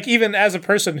 But like even as a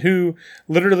person who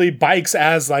literally bikes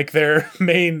as like their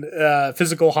main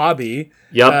physical hobby,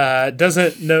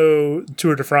 doesn't know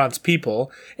Tour de France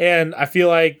people, and I feel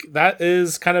like that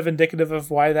is kind of indicative of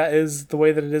why that is the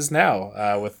way that it is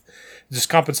now, with just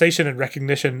compensation and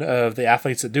recognition of the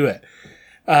athletes that do it.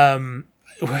 Oh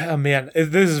man,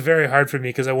 this is very hard for me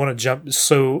because I want to jump.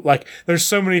 So like, there's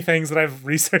so many things that I've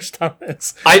researched on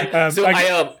this.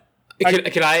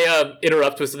 Can I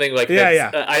interrupt with something like this?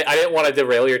 Yeah. I didn't want to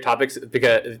derail your topics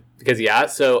because yeah.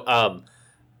 So on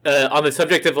the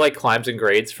subject of like climbs and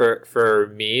grades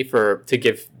for me to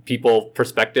give people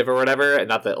perspective or whatever, and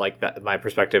not that like that my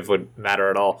perspective would matter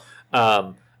at all.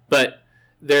 But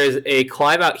there's a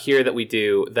climb out here that we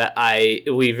do that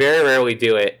we very rarely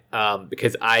do it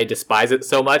because I despise it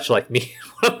so much. Like me,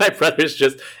 one of my brothers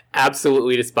just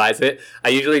absolutely despise it. I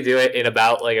usually do it in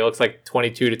about like it looks like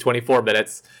 22 to 24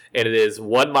 minutes, and it is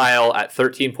 1 mile at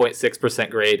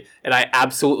 13.6% grade. And I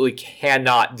absolutely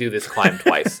cannot do this climb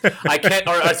twice. I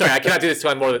cannot do this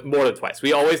climb more than twice.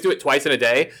 We always do it twice in a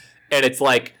day, and it's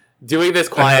like doing this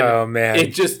climb. Oh man,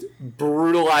 it just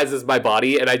brutalizes my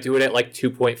body, and I do it at like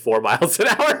 2.4 miles an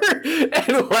hour,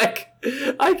 and like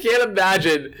I can't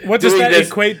imagine. What does that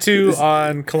equate to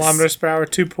on kilometers per hour?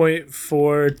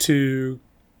 2.42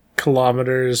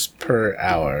 kilometers per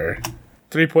hour.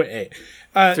 3.8.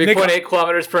 3.8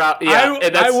 kilometers per hour. Yeah,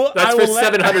 and that's for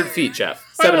 700 feet, Jeff.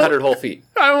 700 whole feet.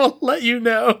 I will let you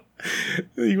know.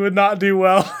 You would not do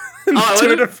well in the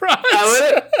Tour de France.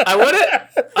 I wouldn't?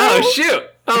 Oh, shoot.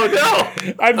 Oh, no.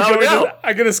 I'm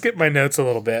going to skip my notes a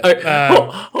little bit.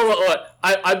 Hold on.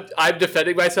 I'm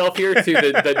defending myself here to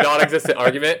the non-existent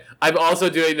argument. I'm also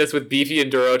doing this with beefy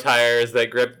enduro tires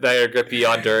that are grippy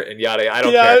on dirt and yada. I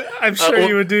don't care. I'm sure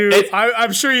you would do.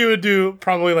 I'm sure you would do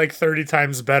probably like 30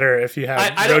 times better if you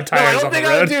had road tires on the road.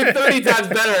 I don't think I would do 30 times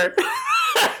better.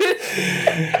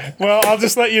 Well, I'll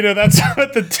just let you know that's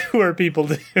what the Tour people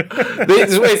do.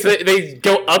 They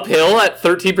go uphill at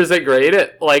 13% grade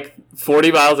at like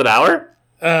 40 miles an hour?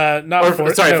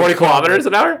 40 kilometers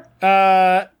an hour?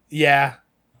 Yeah.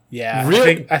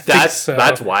 Really? I think so.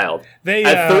 That's wild. They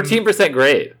at 13%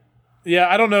 grade. Yeah,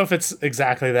 I don't know if it's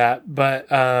exactly that,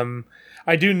 but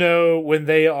I do know when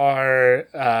they are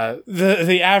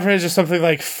the average is something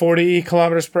like 40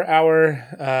 kilometers per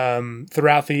hour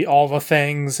throughout all the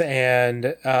things,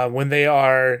 and when they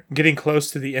are getting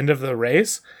close to the end of the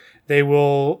race, they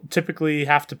will typically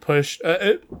have to push.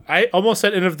 I almost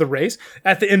said end of the race.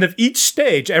 At the end of each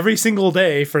stage, every single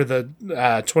day for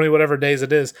the 20 whatever days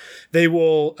it is, they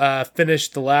will finish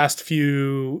the last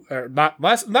few, or not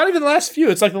even the last few.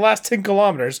 It's like the last 10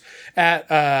 kilometers at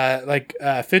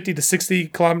 50 to 60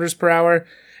 kilometers per hour.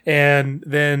 And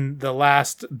then the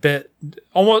last bit,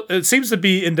 almost it seems to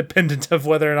be independent of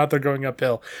whether or not they're going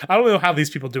uphill. I don't know how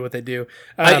these people do what they do.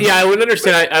 I wouldn't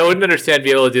understand. I wouldn't understand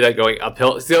being able to do that going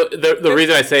uphill. So the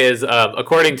reason I say is,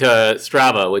 according to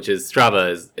Strava, which is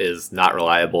is not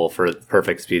reliable for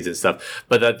perfect speeds and stuff,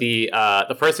 but that the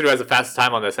person who has the fastest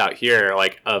time on this out here,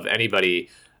 like of anybody,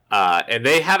 and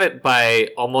they have it by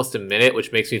almost a minute,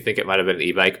 which makes me think it might have been an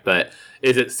e-bike, but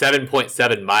is at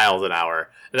 7.7 miles an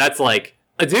hour. And that's like.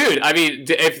 Dude, I mean,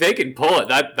 if they can pull it,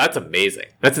 that's amazing.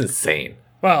 That's insane.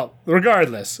 Well,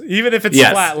 regardless, even if it's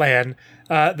flat land,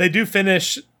 they do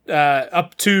finish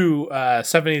up to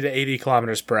 70 to 80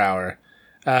 kilometers per hour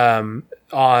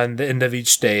on the end of each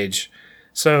stage.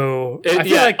 So I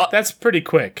feel like that's pretty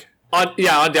quick. On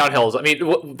downhills. I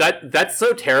mean, that's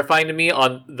so terrifying to me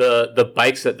on the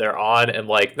bikes that they're on, and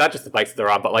like not just the bikes that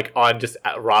they're on, but like on just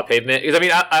raw pavement. Because I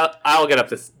mean, I'll get up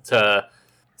to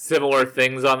similar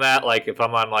things on that, like if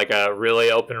I'm on like a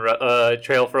really open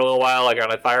trail for a little while, like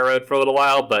on a fire road for a little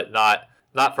while, but not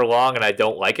for long, and I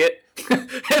don't like it. And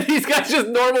these guys just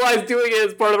normalize doing it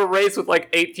as part of a race with like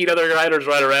 18 other riders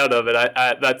right around them, and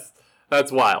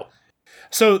that's wild.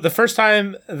 So the first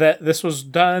time that this was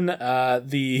done,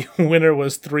 the winner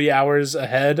was 3 hours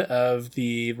ahead of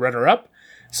the runner-up,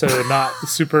 so not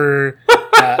super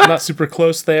Not super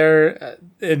close there.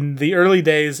 In the early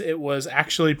days, it was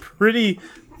actually pretty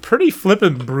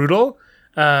flippin' brutal.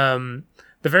 The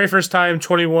very first time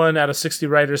 21 out of 60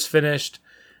 riders finished,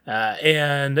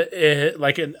 and it,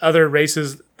 like in other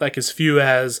races, like as few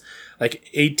as like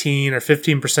 18 or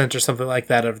 15% or something like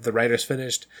that of the riders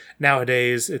finished.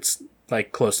 Nowadays, it's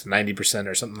like close to 90%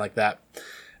 or something like that.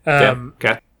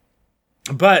 Okay.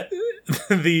 But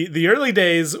the early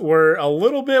days were a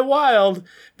little bit wild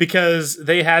because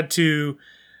they had to,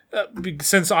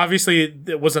 since obviously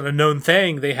it wasn't a known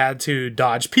thing, they had to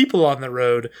dodge people on the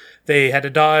road. They had to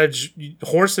dodge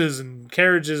horses and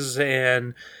carriages,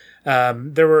 and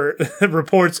there were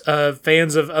reports of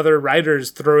fans of other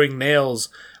riders throwing nails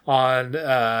on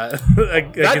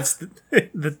against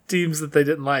the teams that they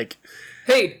didn't like.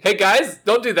 Hey guys,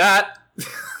 don't do that.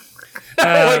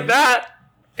 I like that.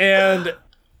 And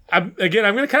I'm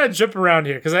going to kind of jump around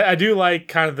here because I do like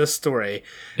kind of this story.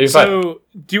 You're so,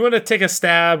 fine. do you want to take a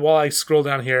stab while I scroll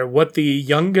down here what the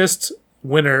youngest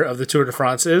winner of the Tour de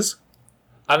France is?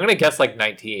 I'm going to guess like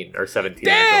 19 or 17.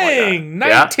 Dang! Or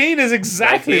like 19 is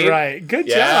exactly 19? right. Good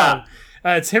job.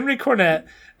 It's Henry Cornet.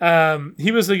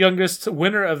 He was the youngest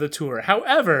winner of the Tour.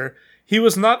 However, he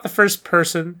was not the first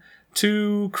person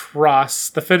to cross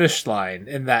the finish line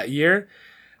in that year.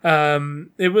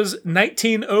 It was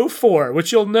 1904,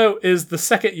 which you'll note is the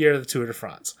second year of the Tour de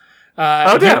France.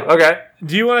 Damn. Okay.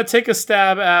 Do you want to take a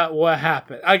stab at what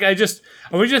happened? I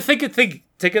want you to think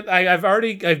it.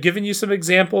 I've given you some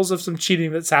examples of some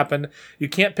cheating that's happened. You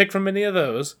can't pick from any of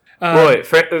those. Wait,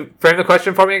 frame the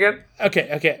question for me again.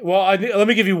 Okay. Well, let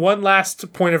me give you one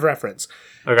last point of reference.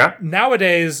 Okay.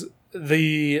 Nowadays,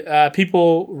 the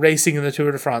people racing in the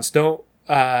Tour de France do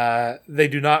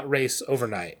not race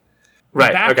overnight.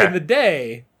 Right. Back in the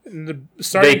day,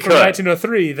 starting from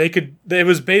 1903, it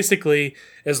was basically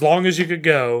as long as you could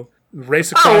go,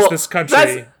 race across this country.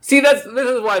 This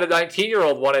is why the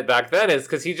 19-year-old won it back then, is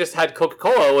because he just had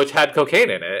Coca-Cola, which had cocaine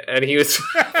in it, and he was.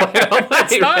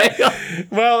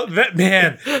 Well,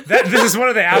 this is one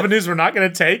of the avenues we're not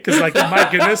going to take because, like, my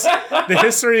goodness, the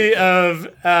history of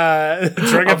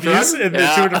drug abuse in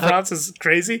the Tour de France is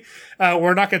crazy.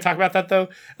 We're not going to talk about that though.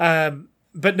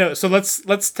 But no, so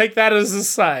let's take that as a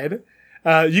side.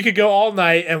 You could go all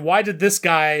night, and why did this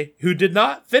guy, who did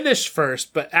not finish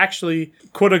first, but actually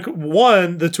quote unquote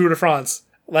won the Tour de France?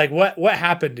 Like, what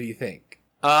happened? Do you think?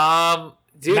 Dude,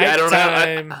 I don't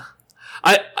know.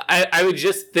 I would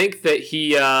just think that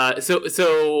he.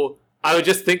 So I would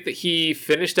just think that he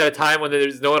finished at a time when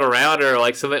there's no one around, or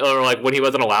like something, or like when he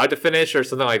wasn't allowed to finish, or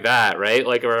something like that, right?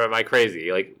 Like, or am I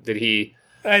crazy? Like, did he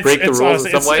break the rules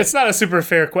honestly, in some way? It's not a super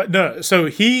fair question. No, so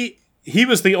he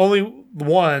was the only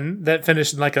one that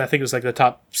finished in, like, I think it was like the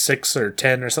top 6 or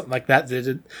 10 or something like that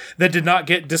that did not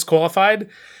get disqualified,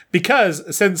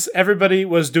 because since everybody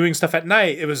was doing stuff at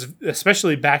night, it was,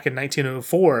 especially back in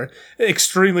 1904,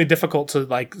 extremely difficult to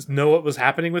like know what was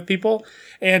happening with people.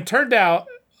 And turned out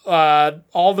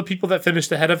all the people that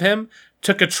finished ahead of him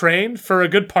took a train for a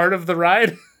good part of the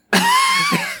ride.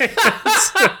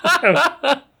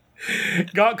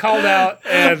 Got called out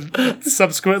and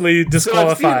subsequently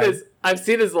disqualified. So I've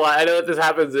seen this a lot. I know that this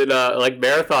happens in like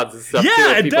marathons and stuff.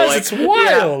 Yeah, too. it does. It's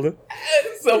wild. Yeah.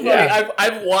 It's so funny. Yeah.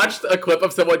 I've watched a clip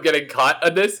of someone getting caught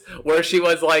on this, where she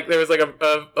was like, there was like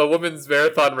a women's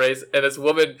marathon race, and this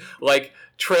woman like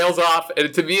trails off,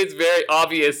 and to me it's very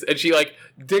obvious, and she like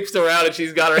dips around, and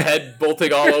she's got her head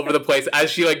bolting all over the place as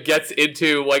she like gets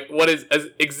into like what is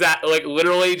like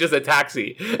literally just a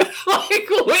taxi. Like,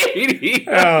 lady,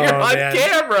 you're on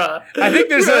camera. I think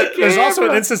there's also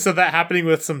an instance of that happening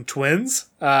with some twins.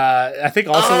 I think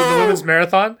also in the women's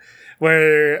marathon,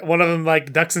 where one of them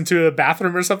like ducks into a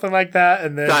bathroom or something like that,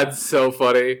 and then that's so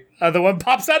funny. The one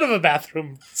pops out of a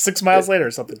bathroom 6 miles later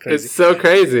or something crazy. It's so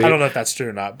crazy. I don't know if that's true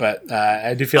or not, but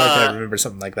I do feel like I remember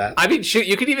something like that. I mean, shoot,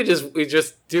 you could even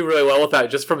just do really well with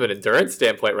that, just from an endurance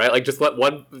standpoint, right? Like, just let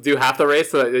one do half the race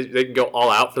so that they can go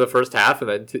all out for the first half, and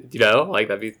then like,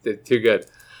 that'd be too good.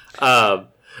 I'm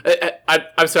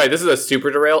sorry, this is a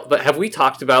super derail, but have we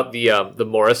talked about the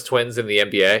Morris twins in the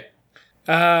NBA?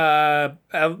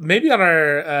 Maybe on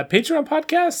our Patreon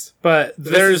podcast, but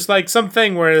there's like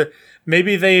something where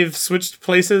maybe they've switched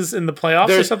places in the playoffs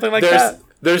or something like that.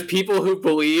 There's people who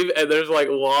believe, and there's like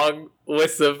long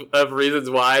lists of reasons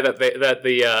why that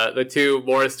the two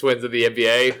Morris twins in the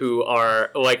NBA, who are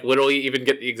like literally even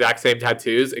get the exact same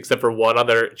tattoos except for one on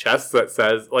their chests that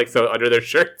says, like, so under their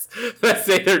shirts that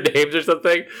say their names or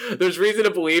something. There's reason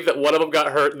to believe that one of them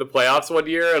got hurt in the playoffs one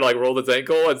year and like rolled his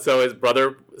ankle, and so his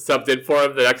brother subbed in for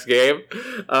him the next game,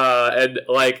 and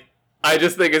like, I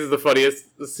just think this is the funniest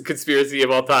conspiracy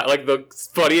of all time. Like, the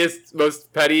funniest,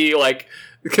 most petty, like,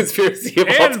 conspiracy of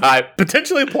all time.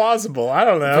 Potentially plausible. I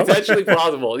don't know. Potentially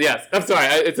plausible. Yes. I'm sorry.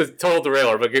 It's a total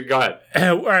derailer, but go ahead.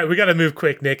 All right, we got to move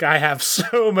quick, Nick. I have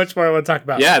so much more I want to talk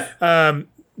about. Yes.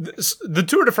 The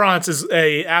Tour de France is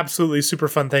a absolutely super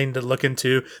fun thing to look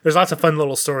into. There's lots of fun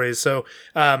little stories. So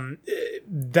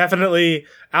definitely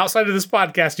outside of this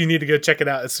podcast, you need to go check it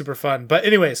out. It's super fun. But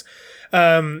anyways,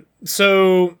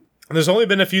 so there's only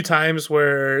been a few times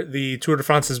where the Tour de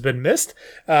France has been missed.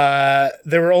 There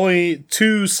were only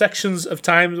 2 sections of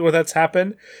times where that's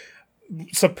happened.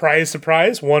 Surprise,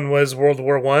 surprise. One was World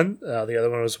War One. The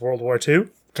other one was World War Two.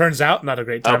 Turns out, not a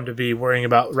great time to be worrying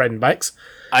about riding bikes.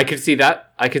 I can see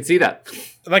that.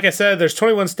 Like I said, there's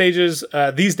 21 stages.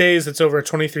 These days, it's over a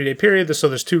 23-day period, so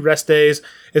there's 2 rest days.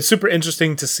 It's super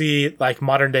interesting to see, like,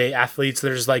 modern-day athletes.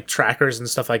 There's, like, trackers and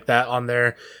stuff like that on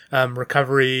their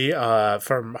recovery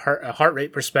from heart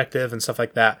rate perspective and stuff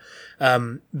like that.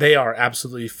 They are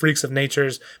absolutely freaks of nature.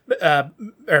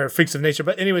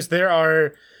 But anyways, there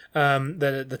are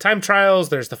the time trials.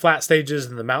 There's the flat stages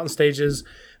and the mountain stages.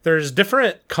 There's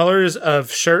different colors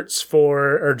of shirts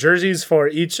or jerseys for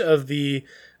each of the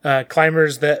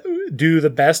climbers that do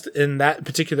the best in that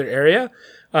particular area.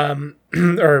 Cool.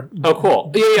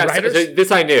 Yeah. So this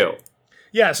I knew.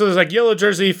 Yeah, so there's like yellow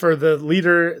jersey for the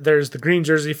leader. There's the green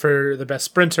jersey for the best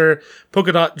sprinter,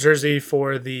 polka dot jersey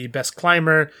for the best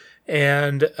climber,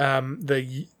 and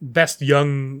the best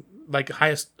young, like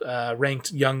highest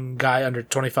ranked young guy under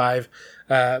 25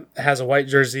 has a white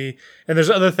jersey. And there's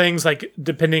other things like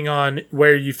depending on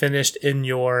where you finished in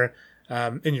your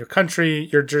country,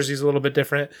 your jersey's a little bit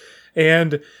different.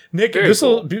 And Nick, this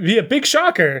will be a big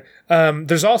shocker.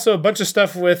 There's also a bunch of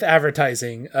stuff with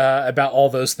advertising about all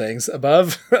those things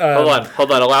above. Hold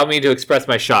on. Allow me to express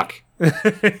my shock.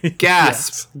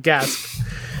 Gasp. Gasp.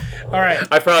 All right.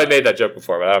 I probably made that joke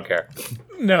before, but I don't care.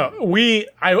 No,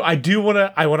 I do want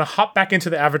to hop back into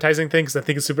the advertising thing because I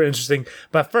think it's super interesting.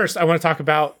 But first, I want to talk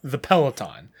about the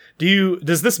Peloton.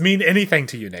 Does this mean anything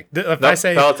to you, Nick? If I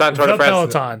say Peloton, the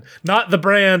Peloton, not the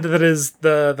brand that is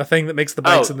the thing that makes the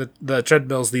bikes and the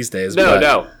treadmills these days.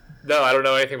 No, I don't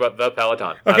know anything about the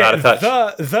Peloton. Okay, I'm out of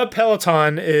touch. The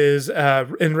Peloton is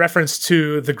in reference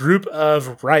to the group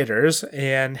of riders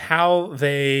and how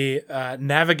they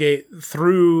navigate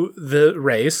through the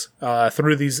race,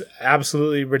 through these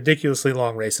absolutely ridiculously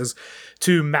long races,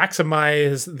 to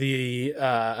maximize the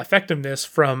effectiveness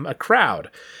from a crowd.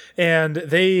 And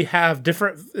they have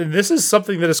this is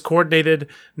something that is coordinated,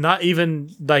 not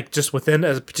even like just within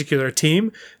a particular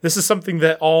team. This is something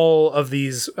that all of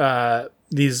these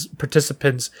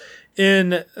participants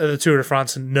in the Tour de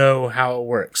France know how it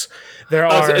works.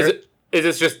 Is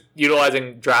this just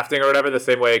utilizing drafting or whatever the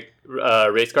same way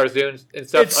race cars do and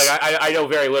stuff? Like I know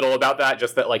very little about that.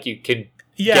 Just that like you can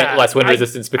get less wind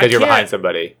resistance because you're behind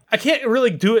somebody. I can't really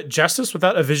do it justice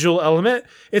without a visual element.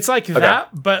 It's like that,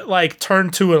 but like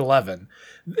turned to 11.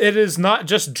 It is not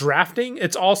just drafting.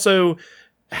 It's also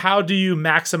how do you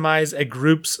maximize a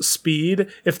group's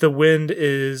speed if the wind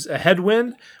is a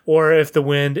headwind, or if the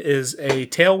wind is a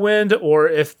tailwind, or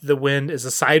if the wind is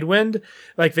a side wind?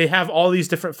 Like they have all these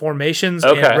different formations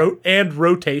and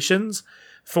rotations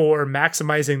for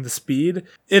maximizing the speed.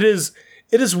 It is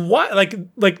what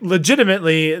like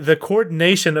legitimately the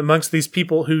coordination amongst these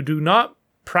people who do not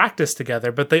practice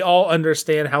together, but they all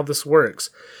understand how this works,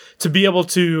 to be able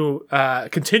to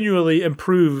continually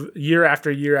improve year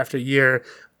after year after year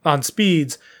on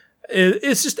speeds.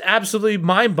 It's just absolutely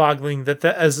mind-boggling that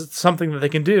is something that they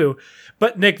can do.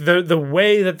 But Nick, the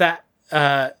way that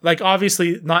like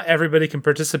obviously not everybody can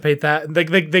participate that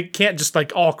they can't just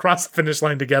like all cross the finish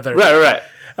line together. Right.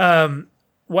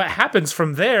 What happens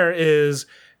from there is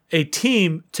a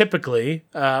team typically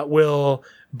will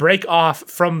break off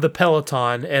from the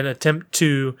peloton and attempt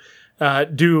to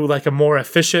do like a more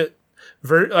efficient,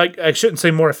 like I shouldn't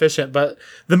say more efficient, but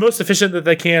the most efficient that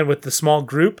they can with the small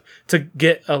group to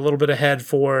get a little bit ahead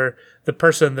for the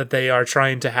person that they are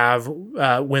trying to have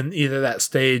win either that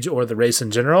stage or the race in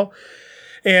general.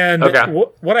 And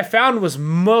what I found was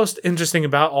most interesting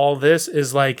about all this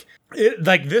is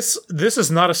this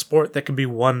is not a sport that can be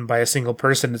won by a single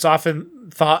person. It's often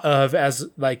thought of as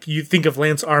like you think of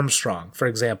Lance Armstrong, for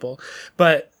example,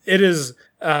 but it is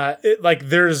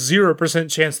there's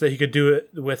 0% chance that he could do it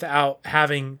without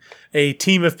having a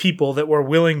team of people that were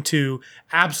willing to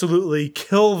absolutely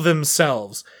kill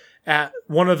themselves at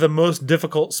one of the most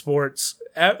difficult sports.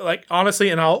 Like honestly,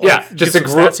 and I'll just some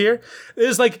stats here. It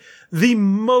is like the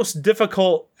most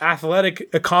difficult athletic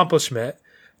accomplishment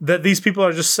that these people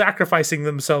are just sacrificing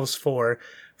themselves for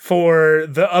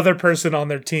the other person on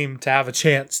their team to have a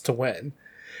chance to win.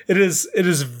 it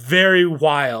is very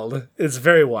wild. It's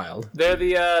very wild. They're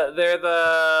the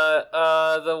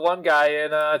one guy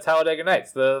in Talladega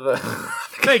Nights. The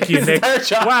Thank you, Nick.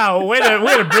 Wow, way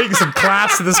to bring some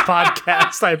class to this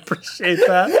podcast. I appreciate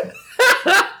that.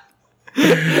 But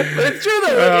it's true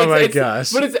though. Oh my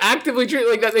gosh! But it's actively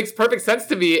true. Like that makes perfect sense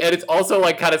to me, and it's also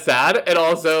like kind of sad, and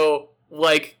also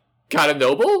like kind of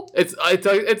noble. It's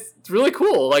really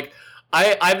cool. Like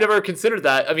I've never considered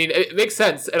that. I mean, it makes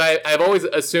sense, and I've always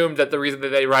assumed that the reason that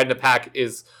they ride in a pack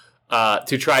is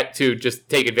to try to just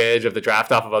take advantage of the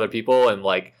draft off of other people, and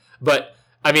like. But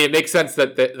I mean, it makes sense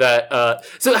that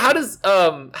So how does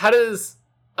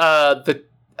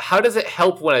it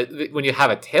help when you have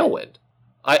a tailwind?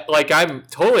 I'm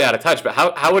totally out of touch, but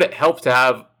how would it help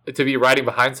to be riding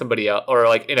behind somebody or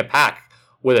like in a pack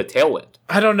with a tailwind?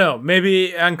 I don't know.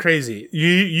 Maybe I'm crazy.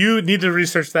 You need to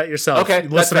research that yourself, okay,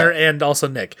 listener, and also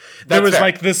Nick. There was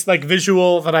like this like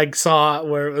visual that I saw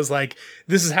where it was like,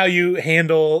 this is how you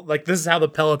handle, like this is how the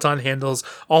Peloton handles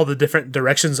all the different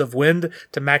directions of wind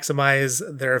to maximize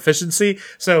their efficiency.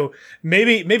 So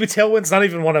maybe tailwind's not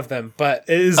even one of them, but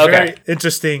it is very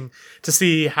interesting to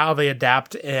see how they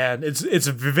adapt, and it's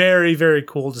very, very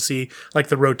cool to see like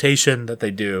the rotation that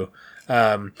they do.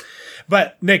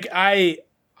 But Nick, I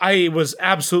was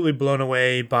absolutely blown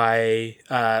away by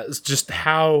just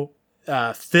how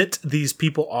fit these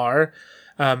people are.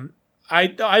 I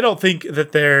don't think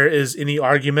that there is any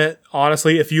argument,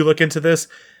 honestly, if you look into this.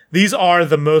 These are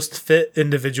the most fit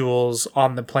individuals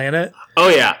on the planet. Oh,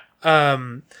 yeah.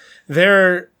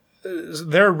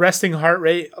 Their resting heart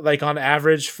rate, like on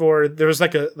average there was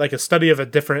like a study of a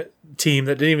different team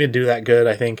that didn't even do that good,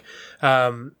 I think.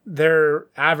 Their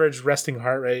average resting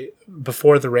heart rate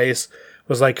before the race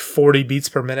was like 40 beats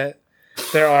per minute.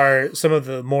 There are some of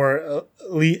the more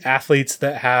elite athletes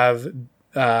that have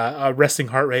a resting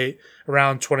heart rate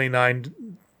around 29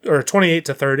 or 28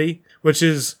 to 30, which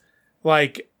is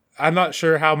like, I'm not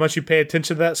sure how much you pay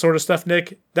attention to that sort of stuff,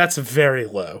 Nick. That's very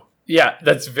low. Yeah,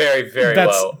 that's very, very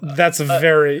low. That's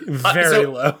very, very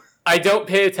low. I don't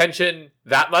pay attention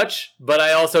that much, but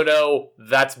I also know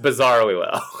that's bizarrely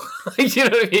low. You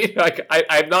know what I mean? Like,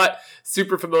 I'm not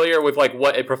super familiar with like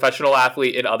what a professional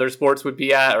athlete in other sports would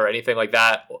be at or anything like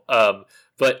that.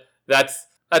 But that's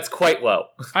quite low.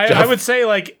 I would say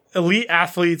like elite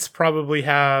athletes probably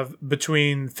have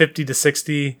between 50 to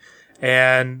 60,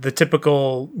 and the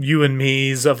typical you and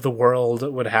me's of the world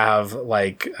would have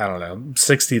like, I don't know,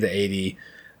 60 to 80.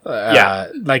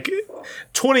 Like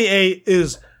 28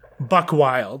 is buck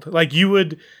wild. Like you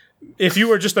would, if you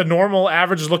were just a normal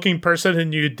average looking person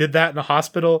and you did that in a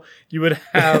hospital, you would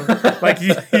have like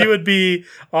you would be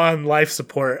on life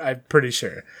support, I'm pretty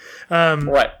sure.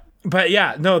 Right. But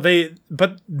yeah, no,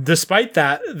 but despite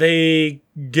that, they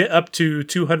get up to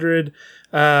 200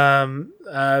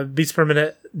 beats per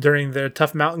minute during their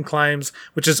tough mountain climbs,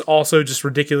 which is also just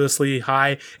ridiculously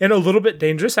high and a little bit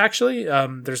dangerous, actually.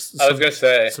 There's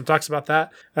some talks about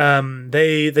that.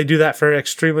 They do that for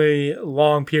extremely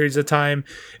long periods of time.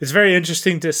 It's very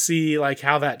interesting to see like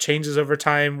how that changes over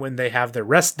time when they have their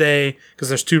rest day, because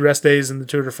there's 2 rest days in the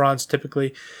Tour de France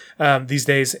typically these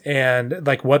days, and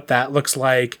like what that looks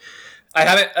like. I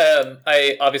haven't.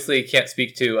 I obviously can't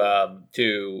speak to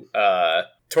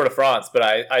Tour de France, but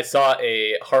I saw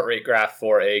a heart rate graph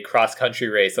for a cross country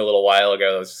race a little while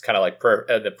ago. That was just kind of like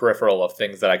the peripheral of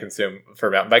things that I consume for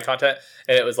mountain bike content,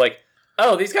 and it was like,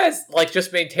 oh, these guys like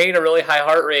just maintain a really high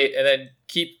heart rate and then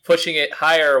keep pushing it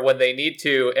higher when they need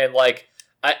to, and like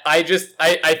I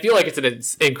feel like it's an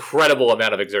incredible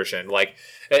amount of exertion, like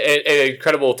an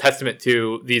incredible testament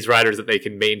to these riders that they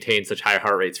can maintain such high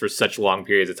heart rates for such long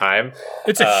periods of time.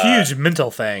 It's a huge mental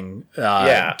thing,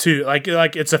 too.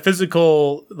 Like it's a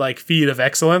physical like feat of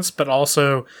excellence, but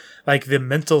also like the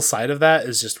mental side of that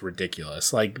is just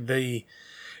ridiculous. Like they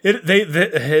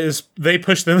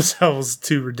push themselves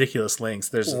to ridiculous lengths.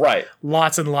 There's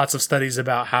lots and lots of studies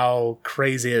about how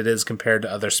crazy it is compared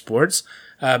to other sports,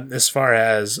 as far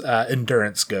as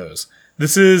endurance goes.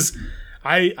 This is,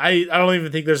 I don't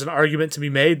even think there's an argument to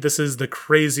be made. This is the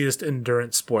craziest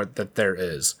endurance sport that there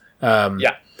is.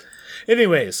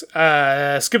 Anyways,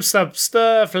 skip some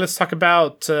stuff. Let's talk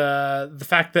about the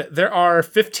fact that there are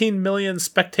 15 million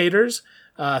spectators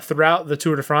throughout the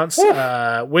Tour de France,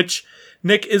 which,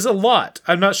 Nick, is a lot.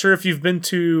 I'm not sure if you've been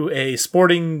to a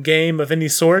sporting game of any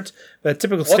sort. The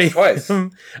typical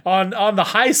stadium on the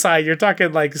high side, you're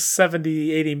talking like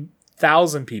 70,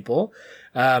 80,000 people.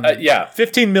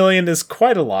 15 million is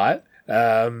quite a lot.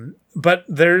 but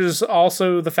there's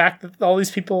also the fact that all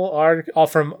these people are all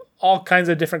from all kinds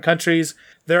of different countries.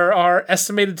 There are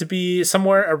estimated to be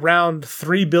somewhere around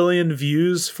 3 billion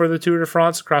views for the Tour de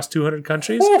France across 200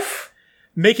 countries, Oof.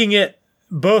 making it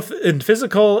both in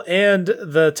physical and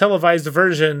the televised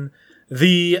version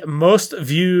the most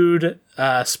viewed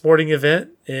sporting event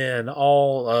in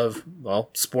all of, well,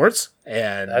 sports.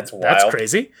 And That's wild. That's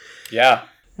crazy. Yeah.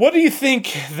 What do you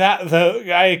think that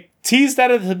I teased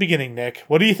that at the beginning, Nick?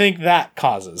 What do you think that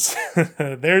causes?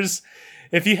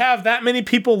 If you have that many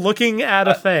people looking at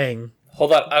a thing.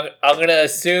 Hold on. I'm going to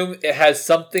assume it has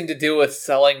something to do with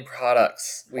selling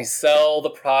products. We sell the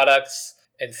products,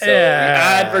 and so we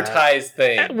advertise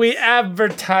things. We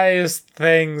advertise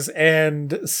things,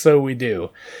 and so we do.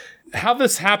 How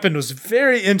this happened was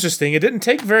very interesting. It didn't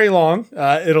take very long.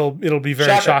 It'll be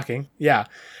very shocking. Yeah.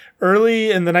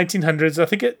 Early in the 1900s, I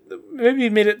think it maybe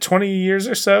made it 20 years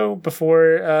or so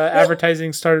before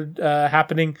advertising started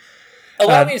happening.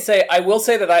 Allow me to say, I will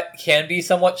say that can be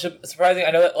somewhat surprising.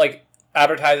 I know that like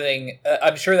advertising,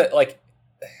 I'm sure that like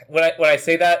when I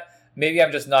say that, maybe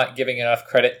I'm just not giving enough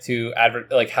credit to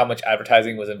how much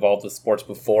advertising was involved with sports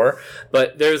before.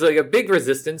 But there's like a big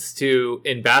resistance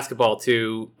in basketball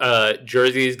to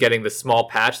jerseys getting the small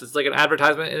patch that's like an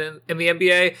advertisement in the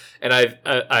NBA. And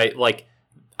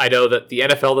I know that the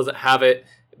NFL doesn't have it,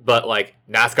 but like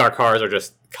NASCAR cars are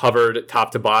just covered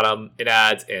top to bottom in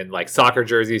ads, and like soccer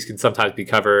jerseys can sometimes be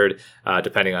covered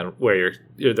depending on where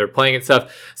they're playing and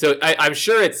stuff. So I'm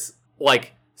sure it's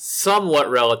like somewhat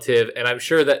relative, and I'm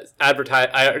sure that I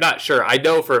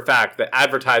know for a fact that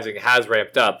advertising has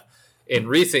ramped up in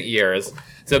recent years.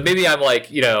 So maybe I'm like,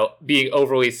 being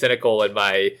overly cynical in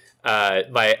my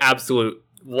absolute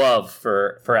love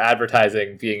for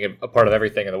advertising being a part of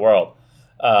everything in the world.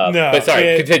 But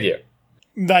sorry, continue.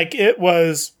 Like it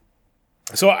was.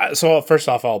 So first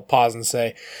off, I'll pause and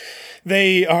say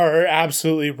they are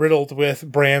absolutely riddled with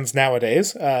brands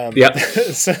nowadays. Yep.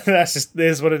 So that's just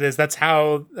is what it is. That's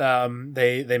how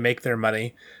they make their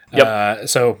money. Yep.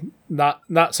 So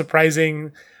not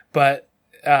surprising, but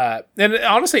and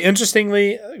honestly,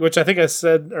 interestingly, which I think I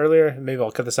said earlier, maybe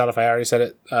I'll cut this out if I already said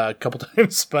it a couple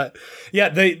times, but yeah,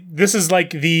 this is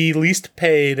like the least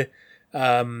paid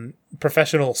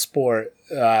professional sport,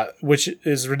 which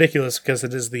is ridiculous because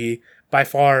it is the by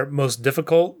far most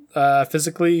difficult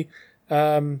physically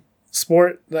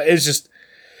sport. It's just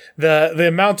the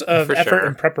amount of effort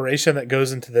and preparation that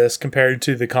goes into this compared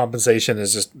to the compensation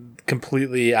is just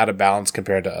completely out of balance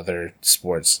compared to other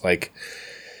sports. Like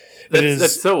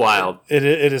that's so wild. It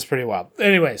is pretty wild.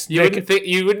 Anyways, you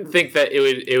wouldn't think that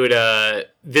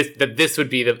this would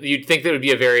be you'd think that it would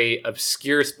be a very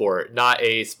obscure sport, not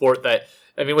a sport that.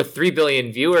 I mean, with 3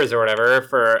 billion viewers or whatever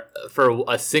for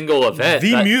a single event,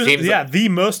 the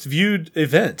most viewed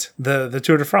event, the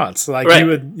Tour de France. Like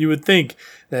right. you would think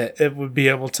that it would be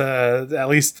able to at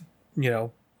least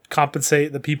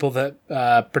compensate the people that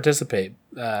participate,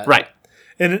 right,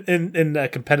 in a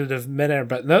competitive manner.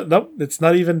 But no, it's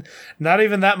not even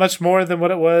that much more than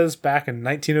what it was back in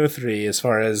 1903 as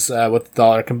far as what the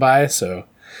dollar can buy. So,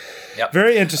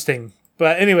 very interesting.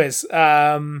 But anyways.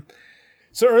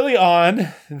 So early on,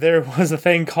 there was a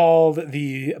thing called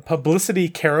the publicity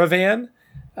caravan.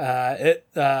 It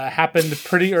happened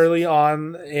pretty early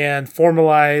on and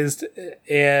formalized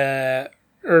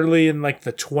early in like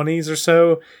the 20s or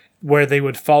so, where they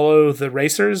would follow the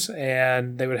racers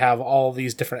and they would have all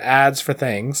these different ads for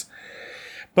things.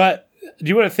 But do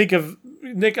you want to think of,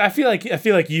 Nick? I feel like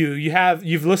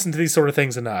you've listened to these sort of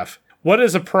things enough. What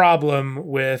is a problem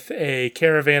with a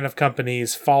caravan of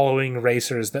companies following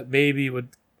racers that maybe would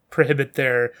prohibit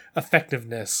their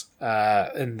effectiveness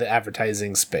in the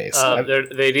advertising space?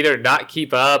 They'd either not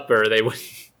keep up, or they wouldn't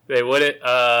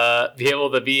be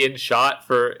able to be in shot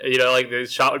for like the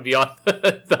shot would be on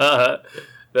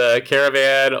the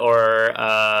caravan, or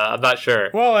I'm not sure.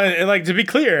 Well, and like to be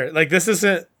clear, like this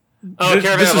isn't.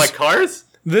 Caravan of like cars.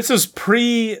 This is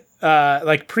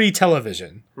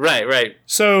pre-television. Right.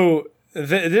 So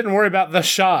they didn't worry about the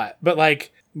shot, but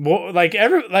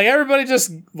everybody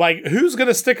just like who's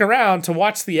gonna stick around to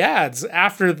watch the ads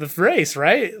after the race,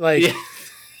 right? Like,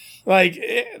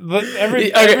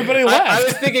 everybody left. I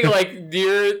was thinking like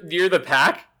near the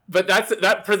pack, but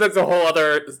that presents a whole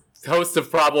other host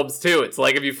of problems too. It's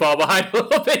like if you fall behind a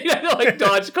little bit, you have to like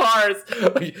dodge cars.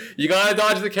 You gotta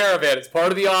dodge the caravan. It's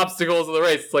part of the obstacles of the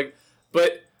race. It's like,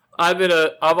 but I'm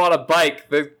on a bike.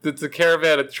 It's a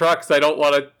caravan of trucks. I don't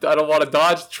want to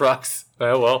dodge trucks.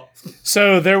 Oh well.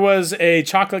 So there was a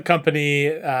chocolate company.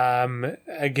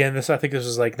 Again, I think this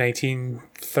was like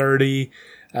 1930.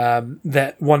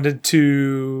 that wanted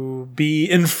to be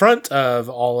in front of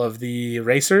all of the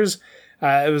racers.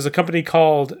 It was a company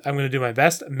called, I'm going to do my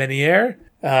best, Meniere.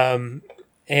 And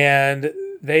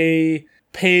they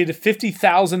paid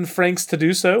 50,000 francs to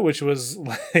do so, which was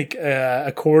like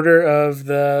a quarter of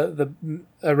the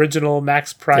original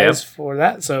max price for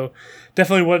that. So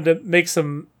definitely wanted to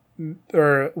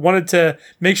wanted to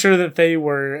make sure that they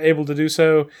were able to do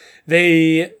so.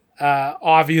 They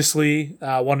obviously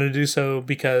wanted to do so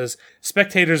because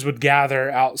spectators would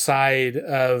gather outside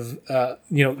of,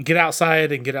 get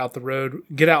outside and get out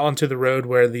onto the road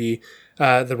where the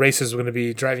races were going to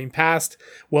be driving past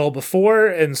well before.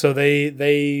 And so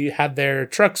they had their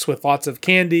trucks with lots of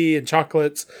candy and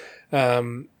chocolates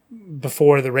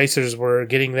before the racers were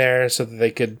getting there so that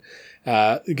they could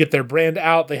get their brand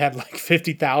out. They had like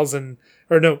 500,000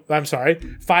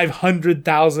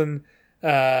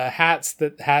 hats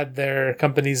that had their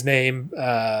company's name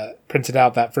printed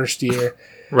out that first year.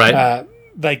 Right.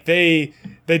 They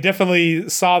definitely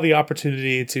saw the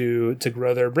opportunity to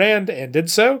grow their brand and did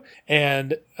so,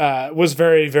 and was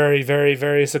very, very, very,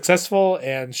 very successful.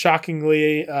 And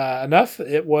shockingly enough,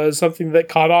 it was something that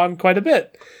caught on quite a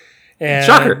bit. And,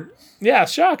 shocker. Yeah,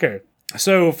 shocker.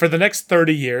 So for the next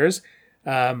 30 years,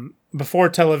 before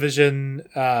television,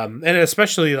 and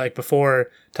especially like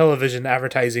before television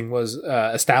advertising was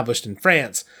established in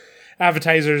France,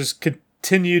 advertisers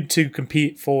continued to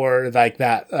compete for like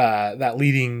that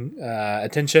leading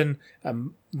attention.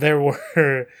 There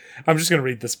were, I'm just going to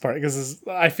read this part because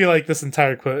I feel like this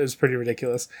entire quote is pretty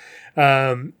ridiculous.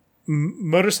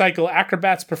 Motorcycle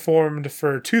acrobats performed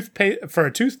for a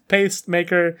toothpaste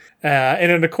maker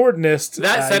and an accordionist.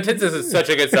 That sentence is such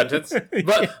a good sentence.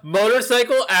 But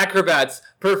motorcycle acrobats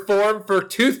perform for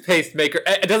toothpaste maker.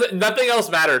 It doesn't. Nothing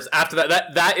else matters after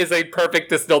that. That is a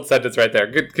perfect distilled sentence right there.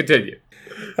 Good. Continue.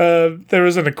 There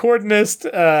was an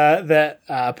accordionist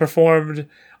that performed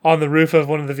on the roof of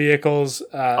one of the vehicles.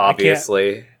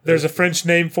 Obviously. There's a French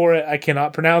name for it. I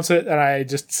cannot pronounce it, and I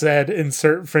just said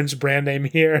insert French brand name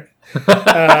here.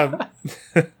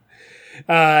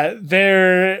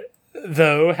 There,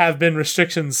 though, have been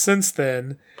restrictions since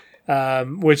then,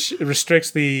 which restricts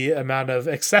the amount of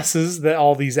excesses that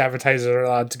all these advertisers are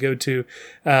allowed to go to.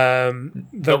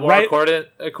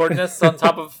 Accordanists on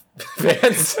top of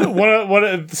fans.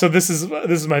 So this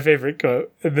is my favorite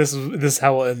quote, and this is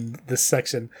how we'll end this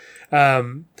section.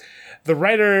 The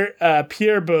writer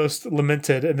Pierre Bost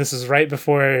lamented, and this is right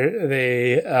before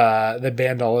they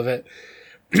banned all of it.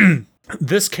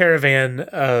 This caravan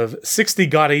of 60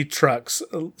 gaudy trucks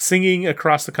singing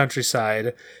across the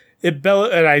countryside. And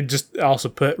I just also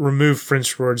put remove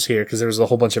French words here because there was a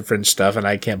whole bunch of French stuff, and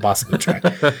I can't possibly track.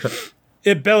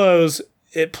 It bellows.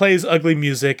 It plays ugly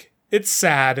music. It's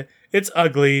sad. It's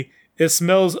ugly. It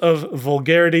smells of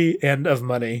vulgarity and of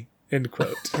money. End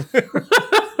quote.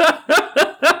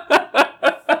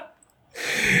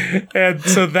 And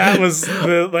so that was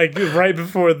right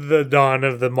before the dawn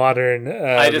of the modern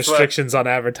restrictions on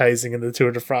advertising in the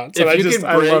Tour de France. And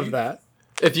I love that.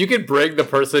 If you could bring the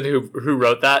person who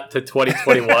wrote that to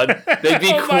 2021, they'd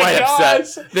be quite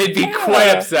upset. They'd be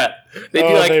quite upset. They'd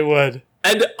be like, they would.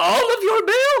 And all of your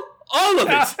mail? All of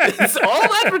it. It's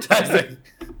all advertising.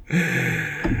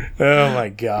 Oh my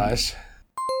gosh.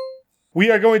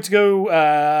 We are going to go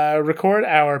record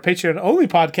our Patreon-only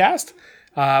podcast,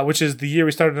 which is the year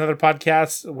we started another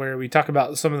podcast where we talk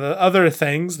about some of the other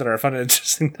things that are fun and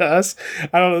interesting to us.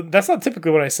 I don't know. That's not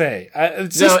typically what I say.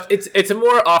 It's a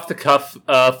more off the cuff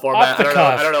format.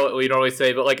 I don't know what we normally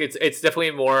say, but like it's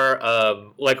definitely more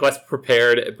like less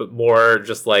prepared, but more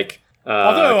just like.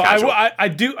 Although I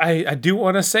do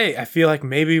want to say I feel like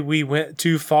maybe we went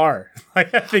too far. I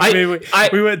think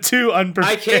we went too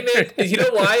unprepared. I came in. You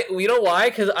know why?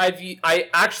 Because I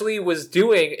actually was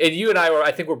doing, and you and I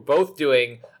were both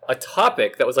doing a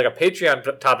topic that was like a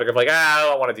Patreon topic of like I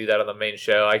don't want to do that on the main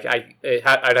show. I'd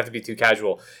have to be too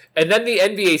casual. And then the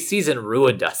NBA season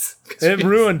ruined us. It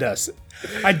ruined us.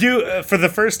 I do, for the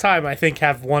first time, I think,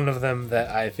 have one of them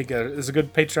that I think is a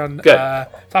good Patreon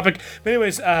topic. But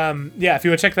anyways, if you want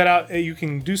to check that out, you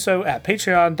can do so at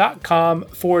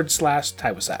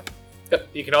patreon.com/TaiWasap. Yep.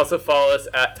 You can also follow us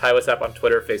at TaiWasap on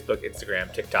Twitter, Facebook,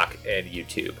 Instagram, TikTok, and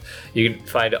YouTube. You can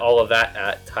find all of that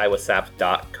at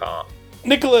TaiWasap.com.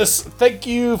 Nicholas, thank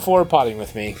you for potting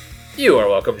with me. You are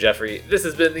welcome, Jeffrey. This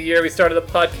has been the year we started the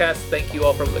podcast. Thank you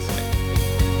all for listening.